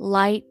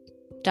 light,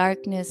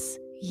 darkness,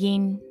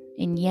 yin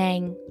and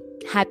yang,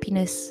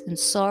 happiness and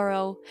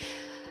sorrow,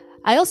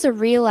 I also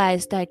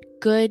realized that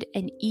good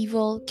and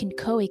evil can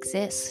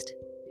coexist.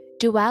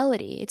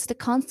 Duality, it's the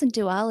constant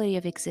duality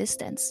of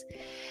existence.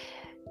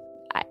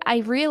 I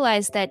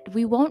realized that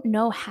we won't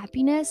know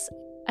happiness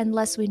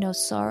unless we know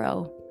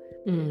sorrow.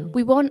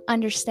 We won't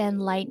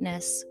understand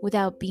lightness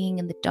without being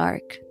in the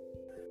dark.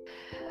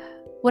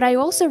 What I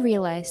also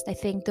realized, I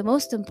think the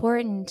most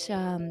important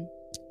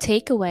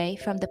takeaway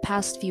from the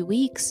past few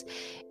weeks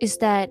is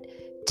that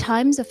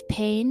times of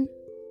pain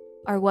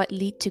are what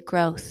lead to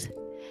growth.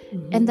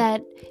 And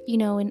that,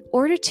 in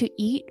order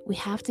to eat, we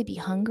have to be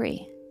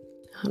hungry.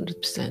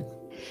 100%.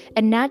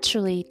 And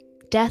naturally,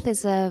 death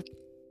is a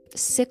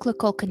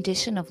cyclical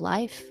condition of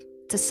life.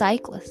 It's a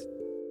cyclist.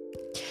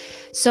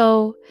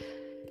 So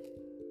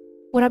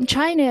what I'm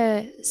trying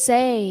to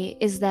say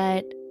is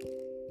that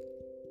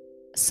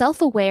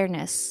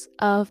self-awareness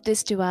of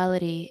this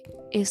duality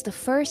is the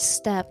first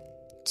step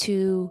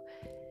to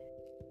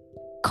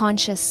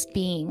conscious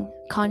being,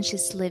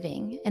 conscious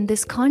living. And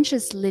this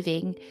conscious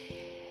living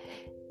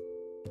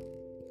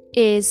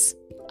is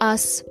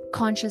us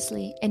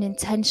consciously and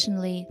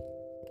intentionally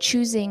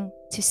choosing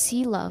to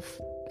see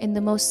love in the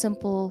most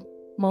simple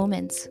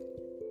moments.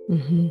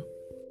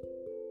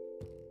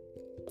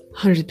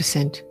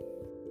 100%.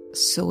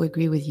 So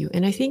agree with you.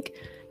 And I think,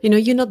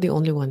 you're not the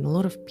only one. A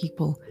lot of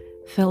people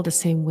felt the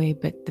same way.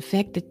 But the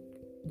fact that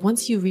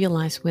once you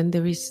realize when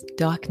there is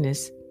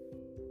darkness,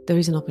 there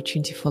is an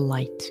opportunity for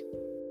light.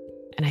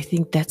 And I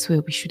think that's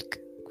where we should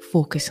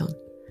focus on.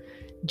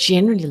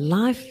 Generally,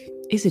 life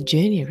is a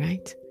journey,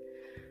 right?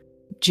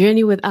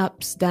 Journey with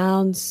ups,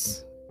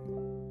 downs,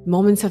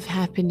 moments of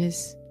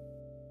happiness,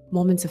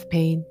 moments of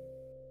pain,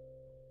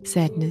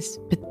 sadness,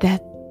 but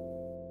that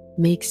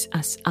makes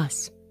us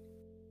us.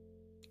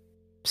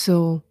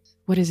 So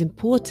what is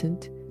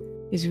important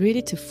is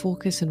really to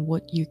focus on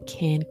what you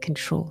can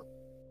control,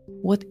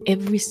 what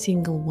every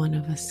single one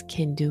of us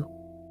can do,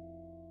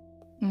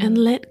 and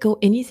let go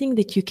anything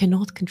that you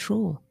cannot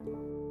control.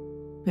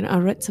 And I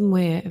read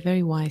somewhere a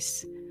very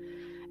wise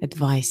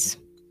advice.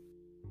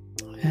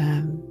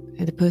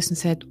 And the person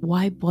said,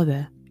 why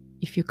bother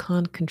if you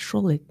can't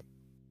control it?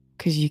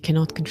 Because you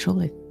cannot control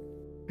it,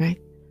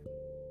 right?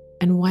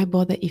 And why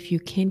bother if you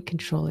can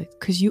control it?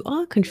 Because you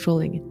are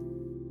controlling it.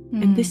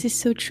 And this is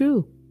so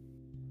true.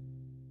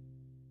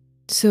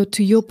 So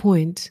to your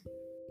point,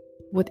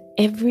 what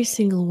every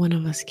single one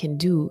of us can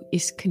do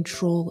is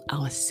control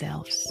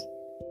ourselves.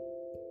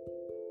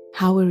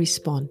 How we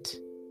respond,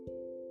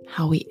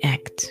 how we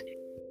act,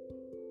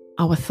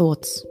 our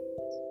thoughts,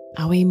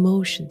 our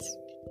emotions.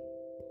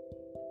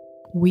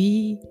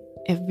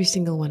 Every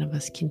single one of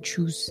us can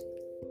choose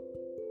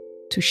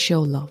to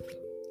show love,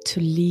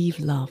 to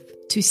live love,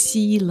 to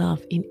see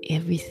love in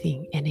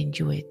everything and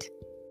enjoy it.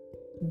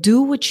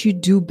 Do what you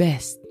do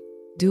best.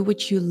 Do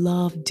what you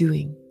love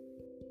doing.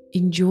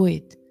 Enjoy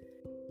it.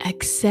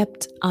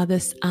 Accept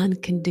others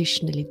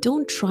unconditionally.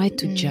 Don't try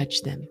to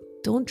judge them.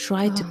 Don't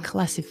try to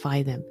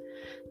classify them.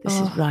 This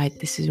is right,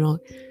 this is wrong.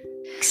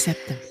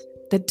 Accept them.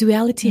 That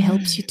duality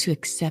helps you to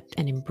accept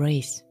and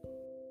embrace.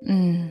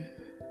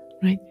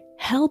 Right?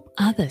 Help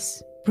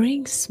others.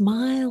 Bring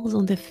smiles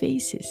on their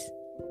faces.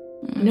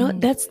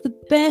 That's the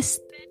best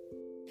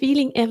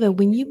feeling ever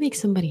when you make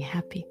somebody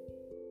happy.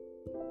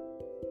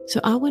 So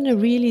I want to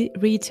really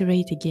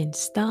reiterate again,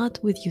 start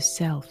with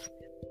yourself.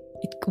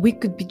 We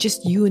could be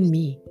just you and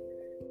me,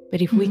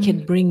 but if we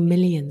can bring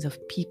millions of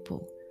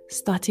people,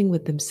 starting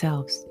with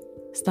themselves,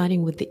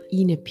 starting with the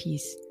inner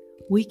peace,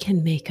 we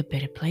can make a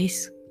better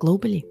place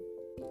globally.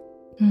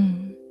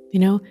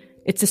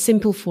 It's a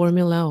simple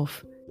formula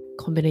of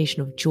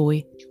combination of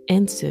joy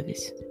and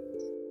service.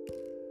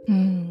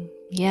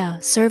 Yeah,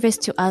 service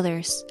to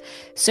others,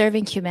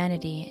 serving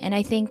humanity. And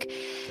I think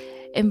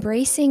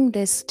embracing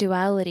this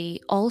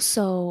duality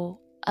also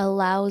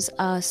allows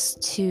us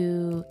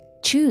to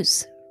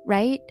choose,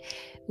 right?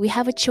 We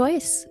have a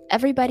choice.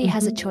 Everybody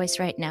has a choice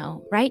right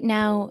now. Right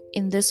now,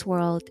 in this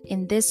world,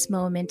 in this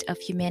moment of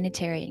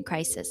humanitarian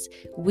crisis,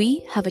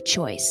 we have a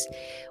choice.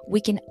 We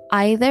can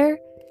either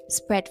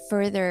spread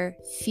further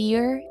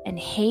fear and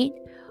hate,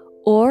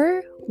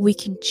 or we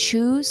can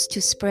choose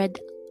to spread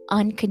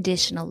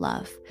unconditional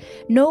love.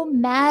 No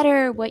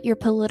matter what your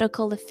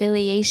political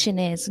affiliation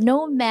is,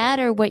 no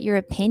matter what your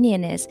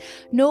opinion is,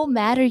 no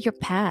matter your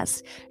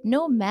past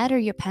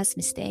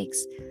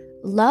mistakes,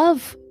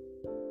 love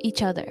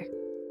each other,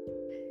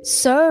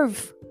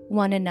 serve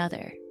one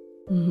another,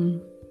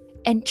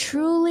 and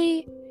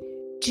truly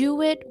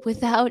do it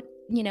without,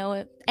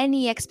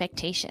 any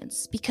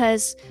expectations.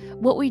 Because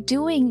what we're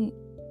doing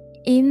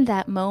in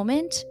that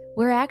moment,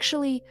 we're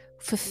actually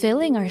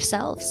fulfilling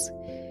ourselves.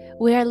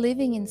 We are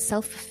living in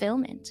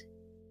self-fulfillment.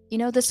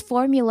 This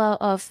formula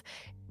of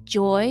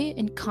joy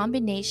and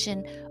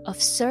combination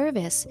of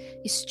service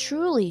is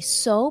truly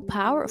so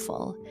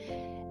powerful.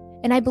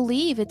 And I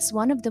believe it's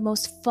one of the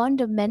most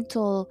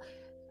fundamental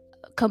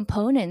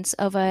components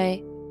of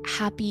a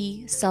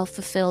happy,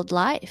 self-fulfilled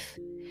life.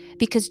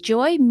 because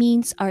joy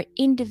means our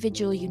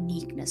individual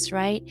uniqueness,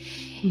 right?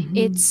 Mhm.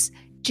 It's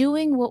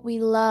doing what we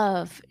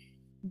love,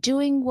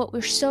 doing what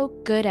we're so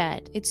good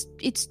at. It's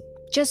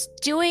just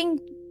doing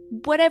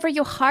whatever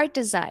your heart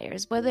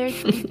desires, whether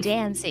it be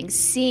dancing,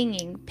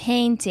 singing,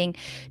 painting.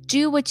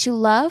 Do what you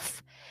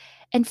love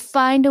and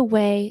find a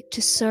way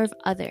to serve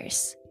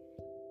others.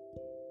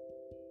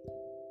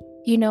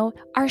 You know,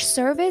 our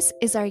service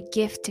is our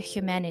gift to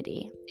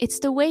humanity. It's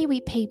the way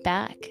we pay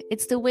back.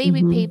 It's the way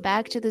we pay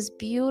back to this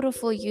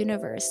beautiful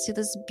universe, to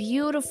this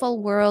beautiful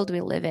world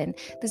we live in,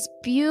 this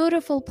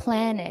beautiful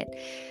planet.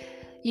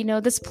 You know,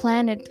 this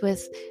planet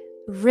with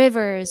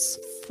rivers,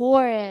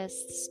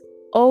 forests,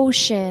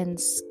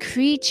 oceans,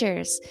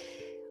 creatures.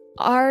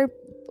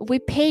 We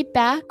pay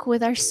back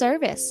with our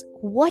service.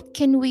 What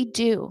can we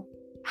do?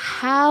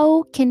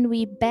 How can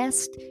we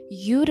best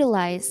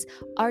utilize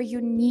our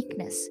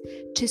uniqueness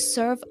to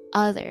serve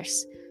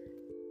others?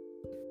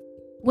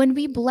 When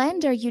we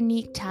blend our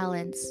unique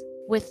talents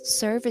with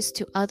service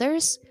to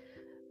others,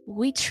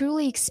 we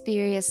truly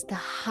experience the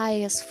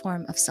highest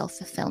form of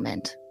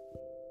self-fulfillment.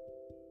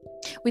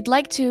 We'd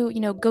like to,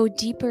 go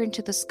deeper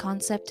into this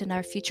concept in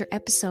our future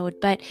episode,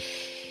 but,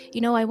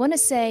 I want to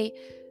say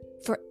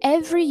for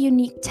every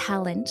unique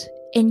talent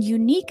and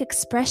unique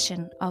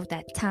expression of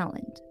that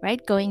talent,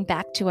 right? Going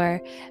back to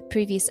our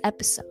previous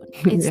episode,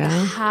 it's the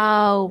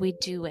how we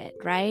do it,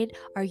 right?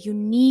 Our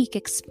unique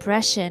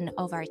expression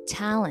of our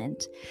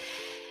talent.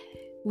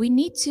 We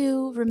need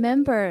to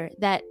remember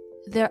that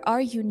there are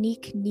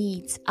unique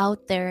needs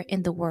out there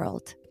in the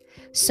world.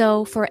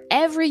 So for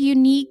every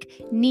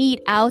unique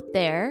need out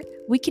there,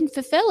 we can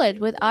fulfill it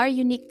with our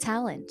unique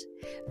talent.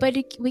 But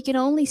we can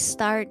only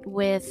start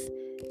with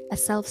a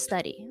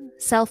self-study,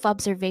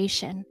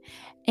 self-observation.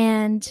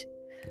 And,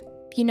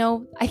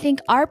 I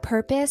think our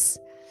purpose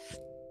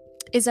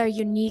is our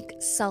unique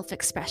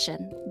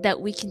self-expression,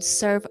 that we can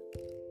serve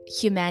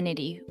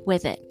humanity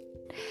with it.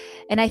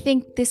 And I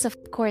think this, of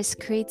course,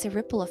 creates a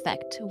ripple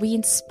effect. We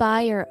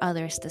inspire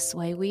others this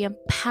way. We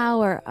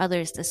empower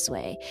others this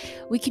way.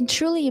 We can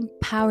truly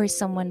empower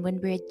someone when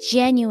we're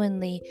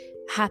genuinely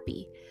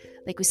happy.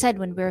 Like we said,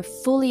 when we're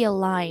fully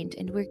aligned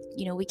and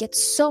we get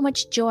so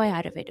much joy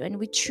out of it, and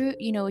we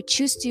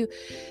choose to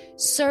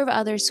serve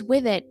others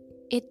with it,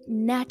 it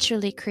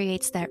naturally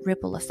creates that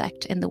ripple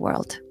effect in the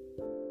world.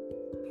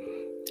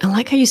 I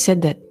like how you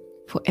said that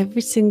for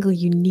every single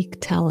unique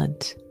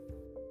talent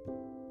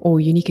or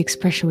unique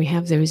expression we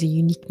have, there is a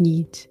unique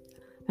need.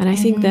 And I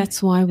think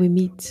that's why we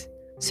meet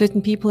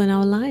certain people in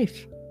our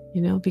life,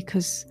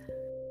 because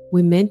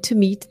we're meant to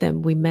meet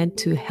them. We're meant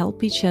to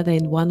help each other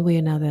in one way or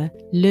another,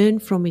 learn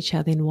from each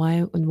other in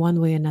one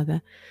way or another,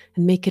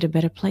 and make it a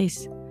better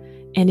place.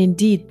 And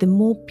indeed, the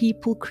more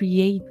people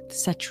create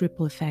such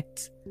ripple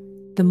effects,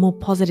 the more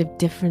positive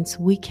difference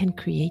we can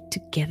create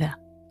together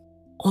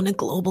on a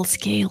global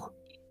scale.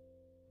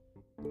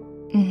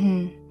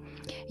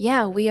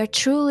 Yeah, we are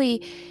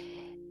truly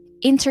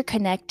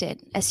interconnected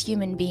as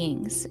human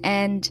beings.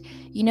 And,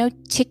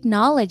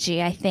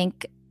 technology, I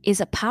think, is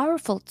a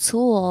powerful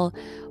tool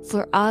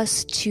for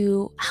us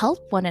to help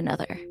one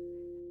another,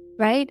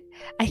 right?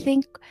 I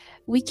think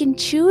we can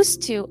choose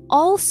to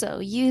also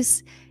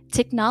use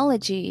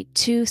technology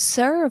to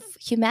serve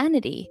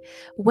humanity,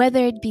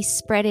 whether it be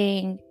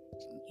spreading,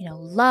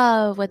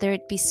 love, whether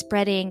it be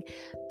spreading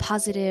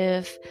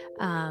positive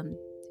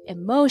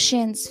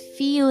emotions,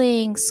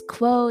 feelings,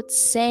 quotes,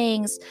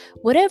 sayings,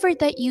 whatever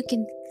that you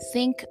can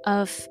think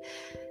of,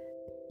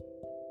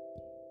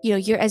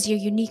 as your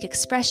unique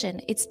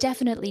expression, it's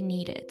definitely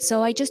needed.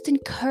 So I just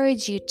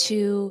encourage you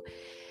to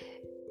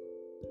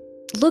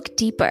look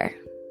deeper,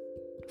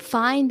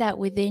 find that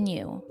within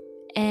you,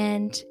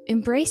 and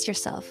embrace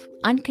yourself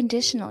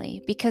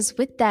unconditionally, because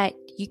with that,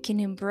 you can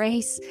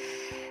embrace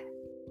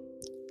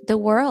the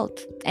world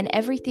and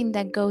everything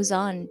that goes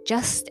on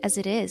just as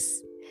it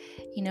is.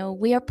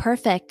 We are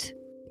perfect,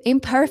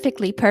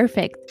 imperfectly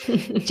perfect,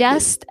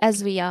 just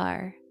as we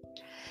are.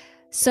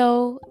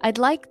 So I'd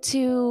like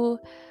to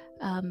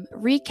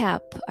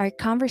recap our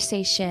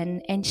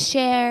conversation and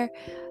share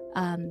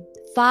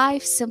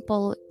 5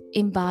 simple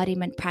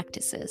embodiment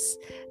practices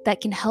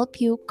that can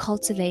help you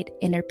cultivate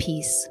inner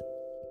peace.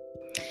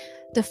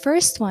 The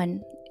first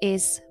one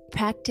is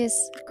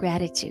practice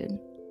gratitude.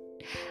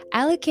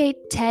 Allocate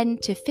 10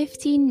 to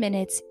 15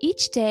 minutes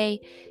each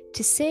day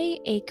to say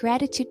a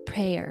gratitude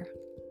prayer,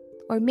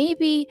 or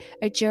maybe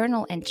a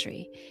journal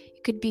entry.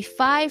 It could be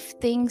 5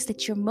 things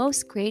that you're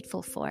most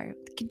grateful for.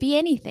 It could be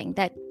anything,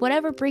 that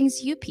whatever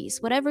brings you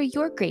peace, whatever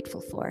you're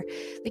grateful for.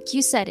 Like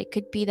you said, it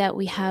could be that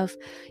we have,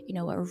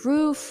 a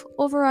roof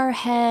over our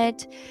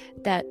head,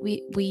 that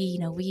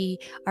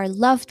our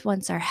loved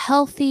ones are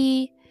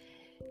healthy.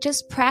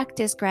 Just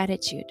practice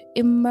gratitude.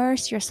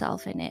 Immerse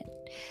yourself in it.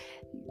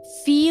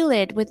 Feel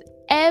it with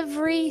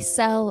every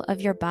cell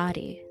of your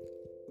body.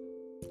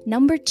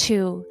 Number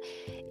 2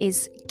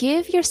 is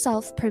give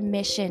yourself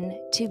permission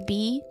to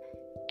be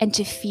and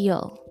to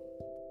feel.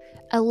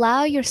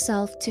 Allow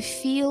yourself to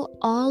feel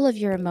all of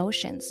your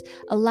emotions.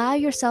 Allow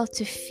yourself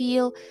to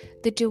feel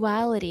the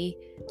duality,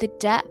 the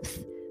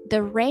depth,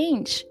 the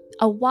range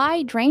a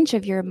wide range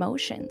of your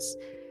emotions.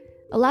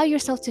 Allow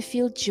yourself to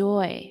feel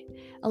joy.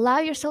 Allow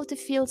yourself to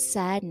feel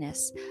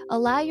sadness.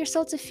 Allow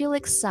yourself to feel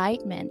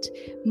excitement.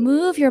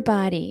 Move your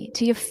body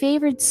to your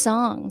favorite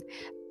song.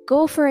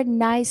 Go for a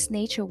nice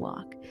nature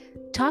walk.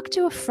 Talk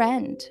to a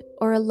friend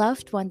or a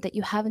loved one that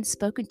you haven't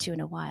spoken to in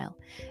a while.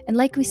 And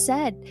like we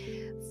said,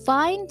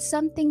 find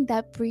something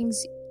that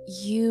brings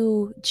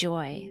you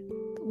joy.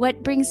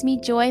 What brings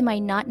me joy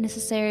might not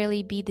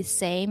necessarily be the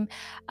same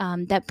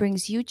that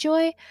brings you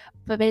joy,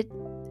 but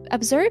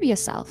observe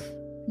yourself.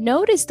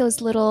 Notice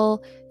those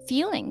little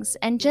feelings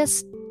and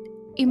just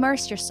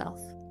immerse yourself.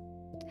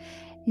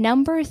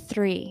 Number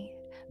 3,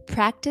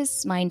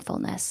 practice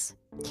mindfulness.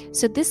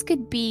 So this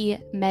could be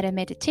metta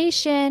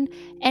meditation,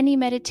 any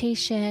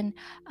meditation.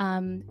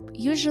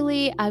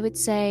 Usually I would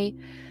say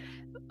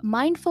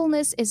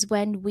mindfulness is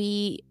when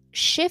we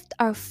shift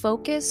our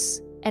focus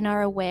and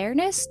our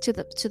awareness to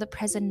the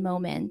present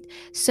moment.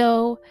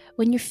 So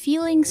when you're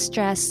feeling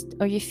stressed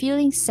or you're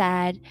feeling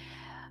sad,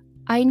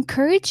 I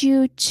encourage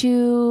you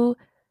to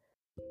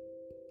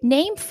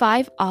name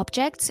 5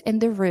 objects in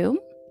the room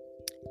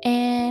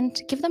and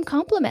give them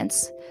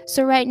compliments.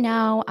 So right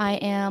now I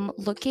am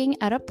looking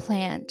at a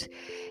plant.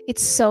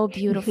 It's so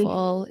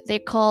beautiful. They're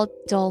called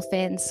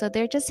dolphins. So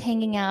they're just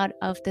hanging out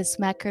of this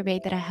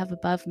macrame that I have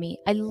above me.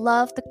 I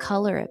love the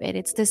color of it.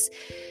 It's this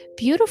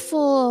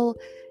beautiful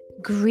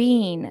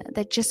green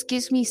that just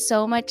gives me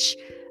so much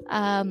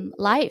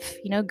life.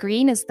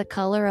 Green is the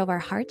color of our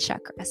heart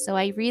chakra. So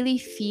I really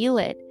feel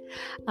it.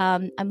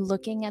 I'm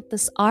looking at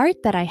this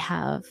art that I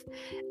have.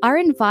 Our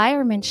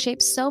environment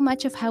shapes so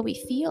much of how we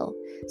feel.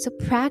 So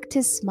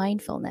practice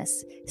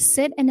mindfulness.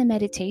 Sit in a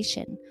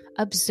meditation.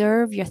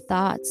 Observe your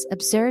thoughts.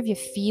 Observe your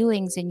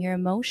feelings and your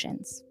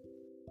emotions.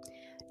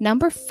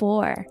 Number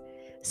 4,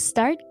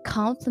 start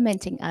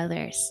complimenting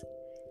others.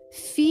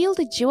 Feel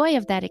the joy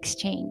of that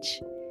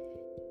exchange.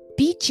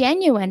 Be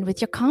genuine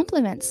with your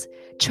compliments.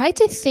 Try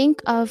to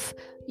think of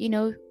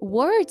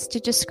words to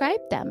describe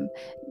them.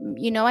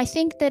 I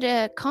think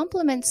that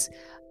compliments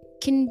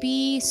can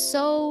be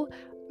so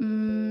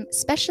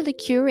specially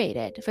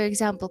curated. For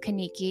example,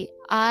 Kaniki,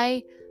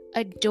 I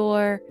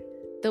adore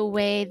the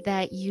way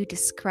that you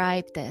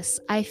describe this.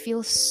 I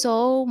feel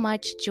so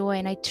much joy,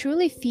 and I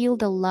truly feel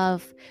the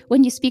love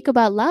when you speak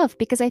about love,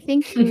 because I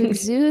think you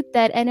exude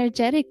that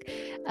energetic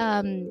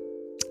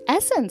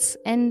essence.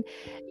 And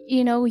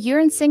you're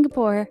in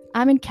Singapore,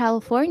 I'm in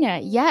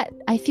California, yet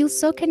I feel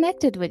so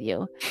connected with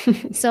you.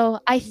 So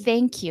I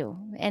thank you,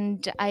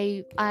 and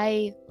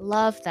I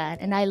love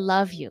that, and I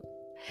love you.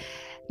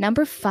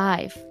 Number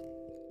 5,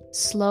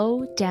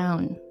 slow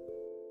down.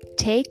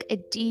 Take a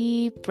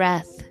deep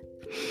breath.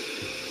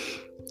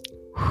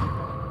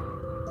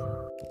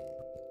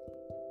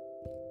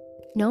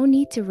 No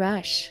need to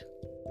rush.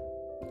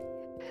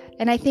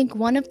 And I think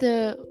one of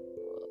the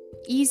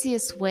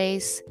easiest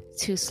ways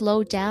to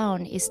slow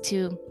down is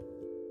to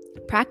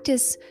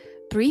practice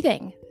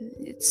breathing.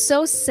 It's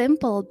so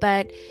simple,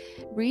 but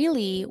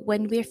really,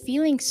 when we're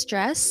feeling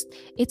stressed,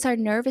 it's our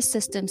nervous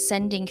system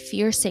sending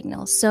fear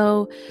signals.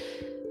 So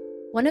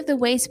one of the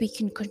ways we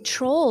can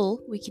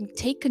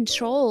take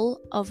control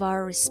of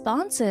our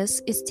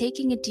responses is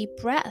taking a deep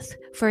breath.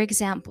 For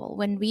example,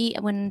 when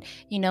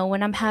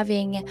I'm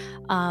having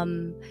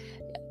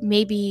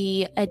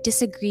maybe a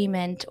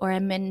disagreement, or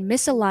I'm in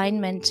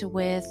misalignment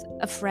with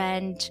a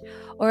friend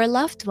or a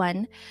loved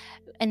one,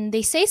 and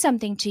they say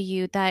something to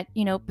you that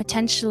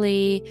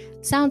potentially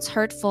sounds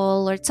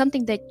hurtful, or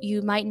something that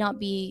you might not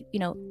be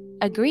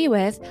agree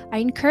with, I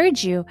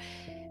encourage you,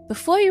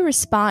 before you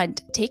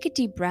respond, take a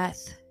deep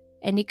breath.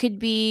 And it could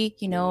be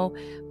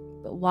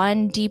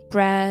 1 deep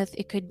breath,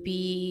 it could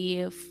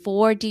be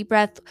 4 deep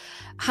breaths,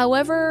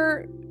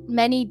 however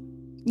many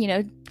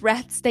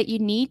breaths that you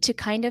need to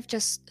kind of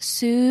just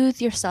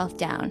soothe yourself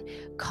down,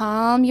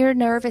 calm your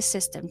nervous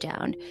system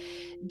down.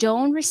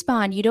 Don't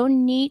respond. You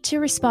don't need to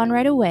respond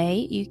right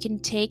away. You can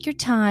take your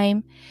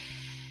time,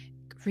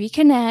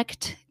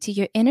 reconnect to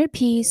your inner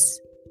peace,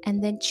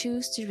 and then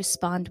choose to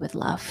respond with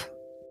love.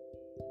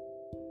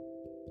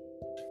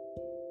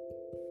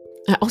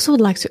 I also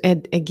would like to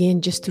add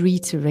again, just to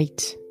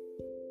reiterate,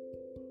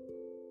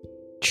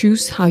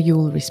 choose how you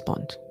will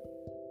respond.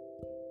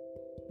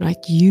 Right?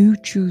 You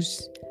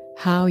choose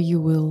how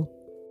you will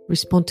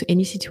respond to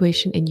any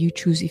situation, and you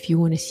choose if you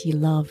want to see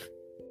love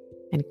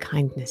and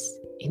kindness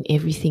in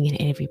everything and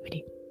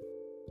everybody.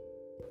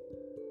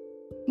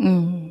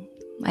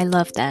 I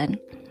love that.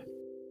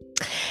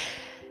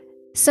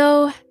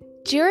 So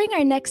during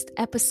our next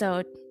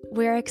episode,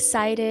 we're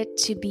excited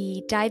to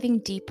be diving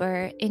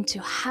deeper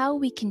into how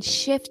we can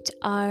shift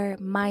our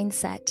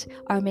mindset,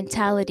 our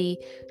mentality,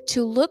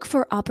 to look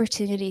for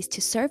opportunities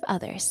to serve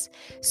others.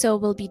 So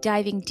we'll be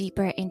diving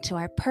deeper into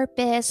our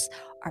purpose,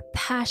 our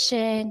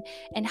passion,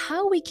 and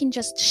how we can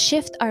just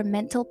shift our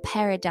mental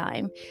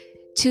paradigm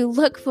to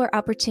look for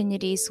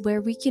opportunities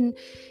where we can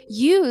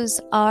use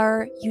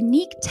our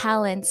unique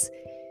talents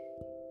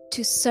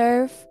to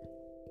serve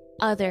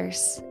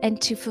others and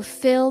to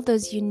fulfill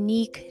those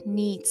unique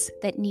needs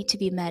that need to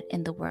be met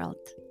in the world.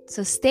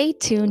 So stay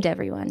tuned,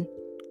 everyone.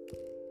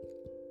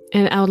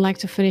 And I would like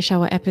to finish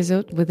our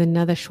episode with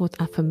another short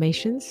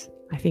affirmations.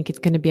 I think it's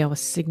going to be our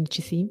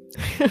signature theme.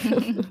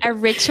 A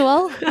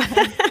ritual?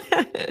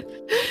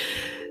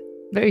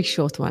 Very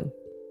short one.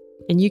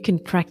 And you can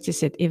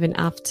practice it even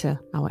after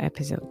our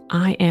episode.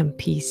 I am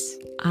peace.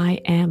 I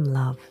am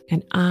love.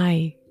 And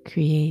I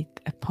create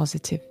a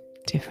positive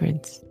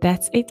difference.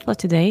 That's it for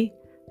today.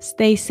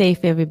 Stay safe,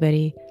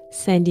 everybody.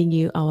 Sending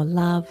you our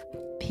love,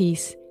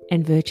 peace,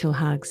 and virtual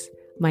hugs.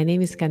 My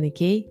name is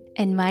Kaneke.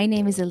 And my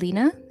name is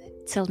Alina.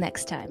 Till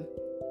next time.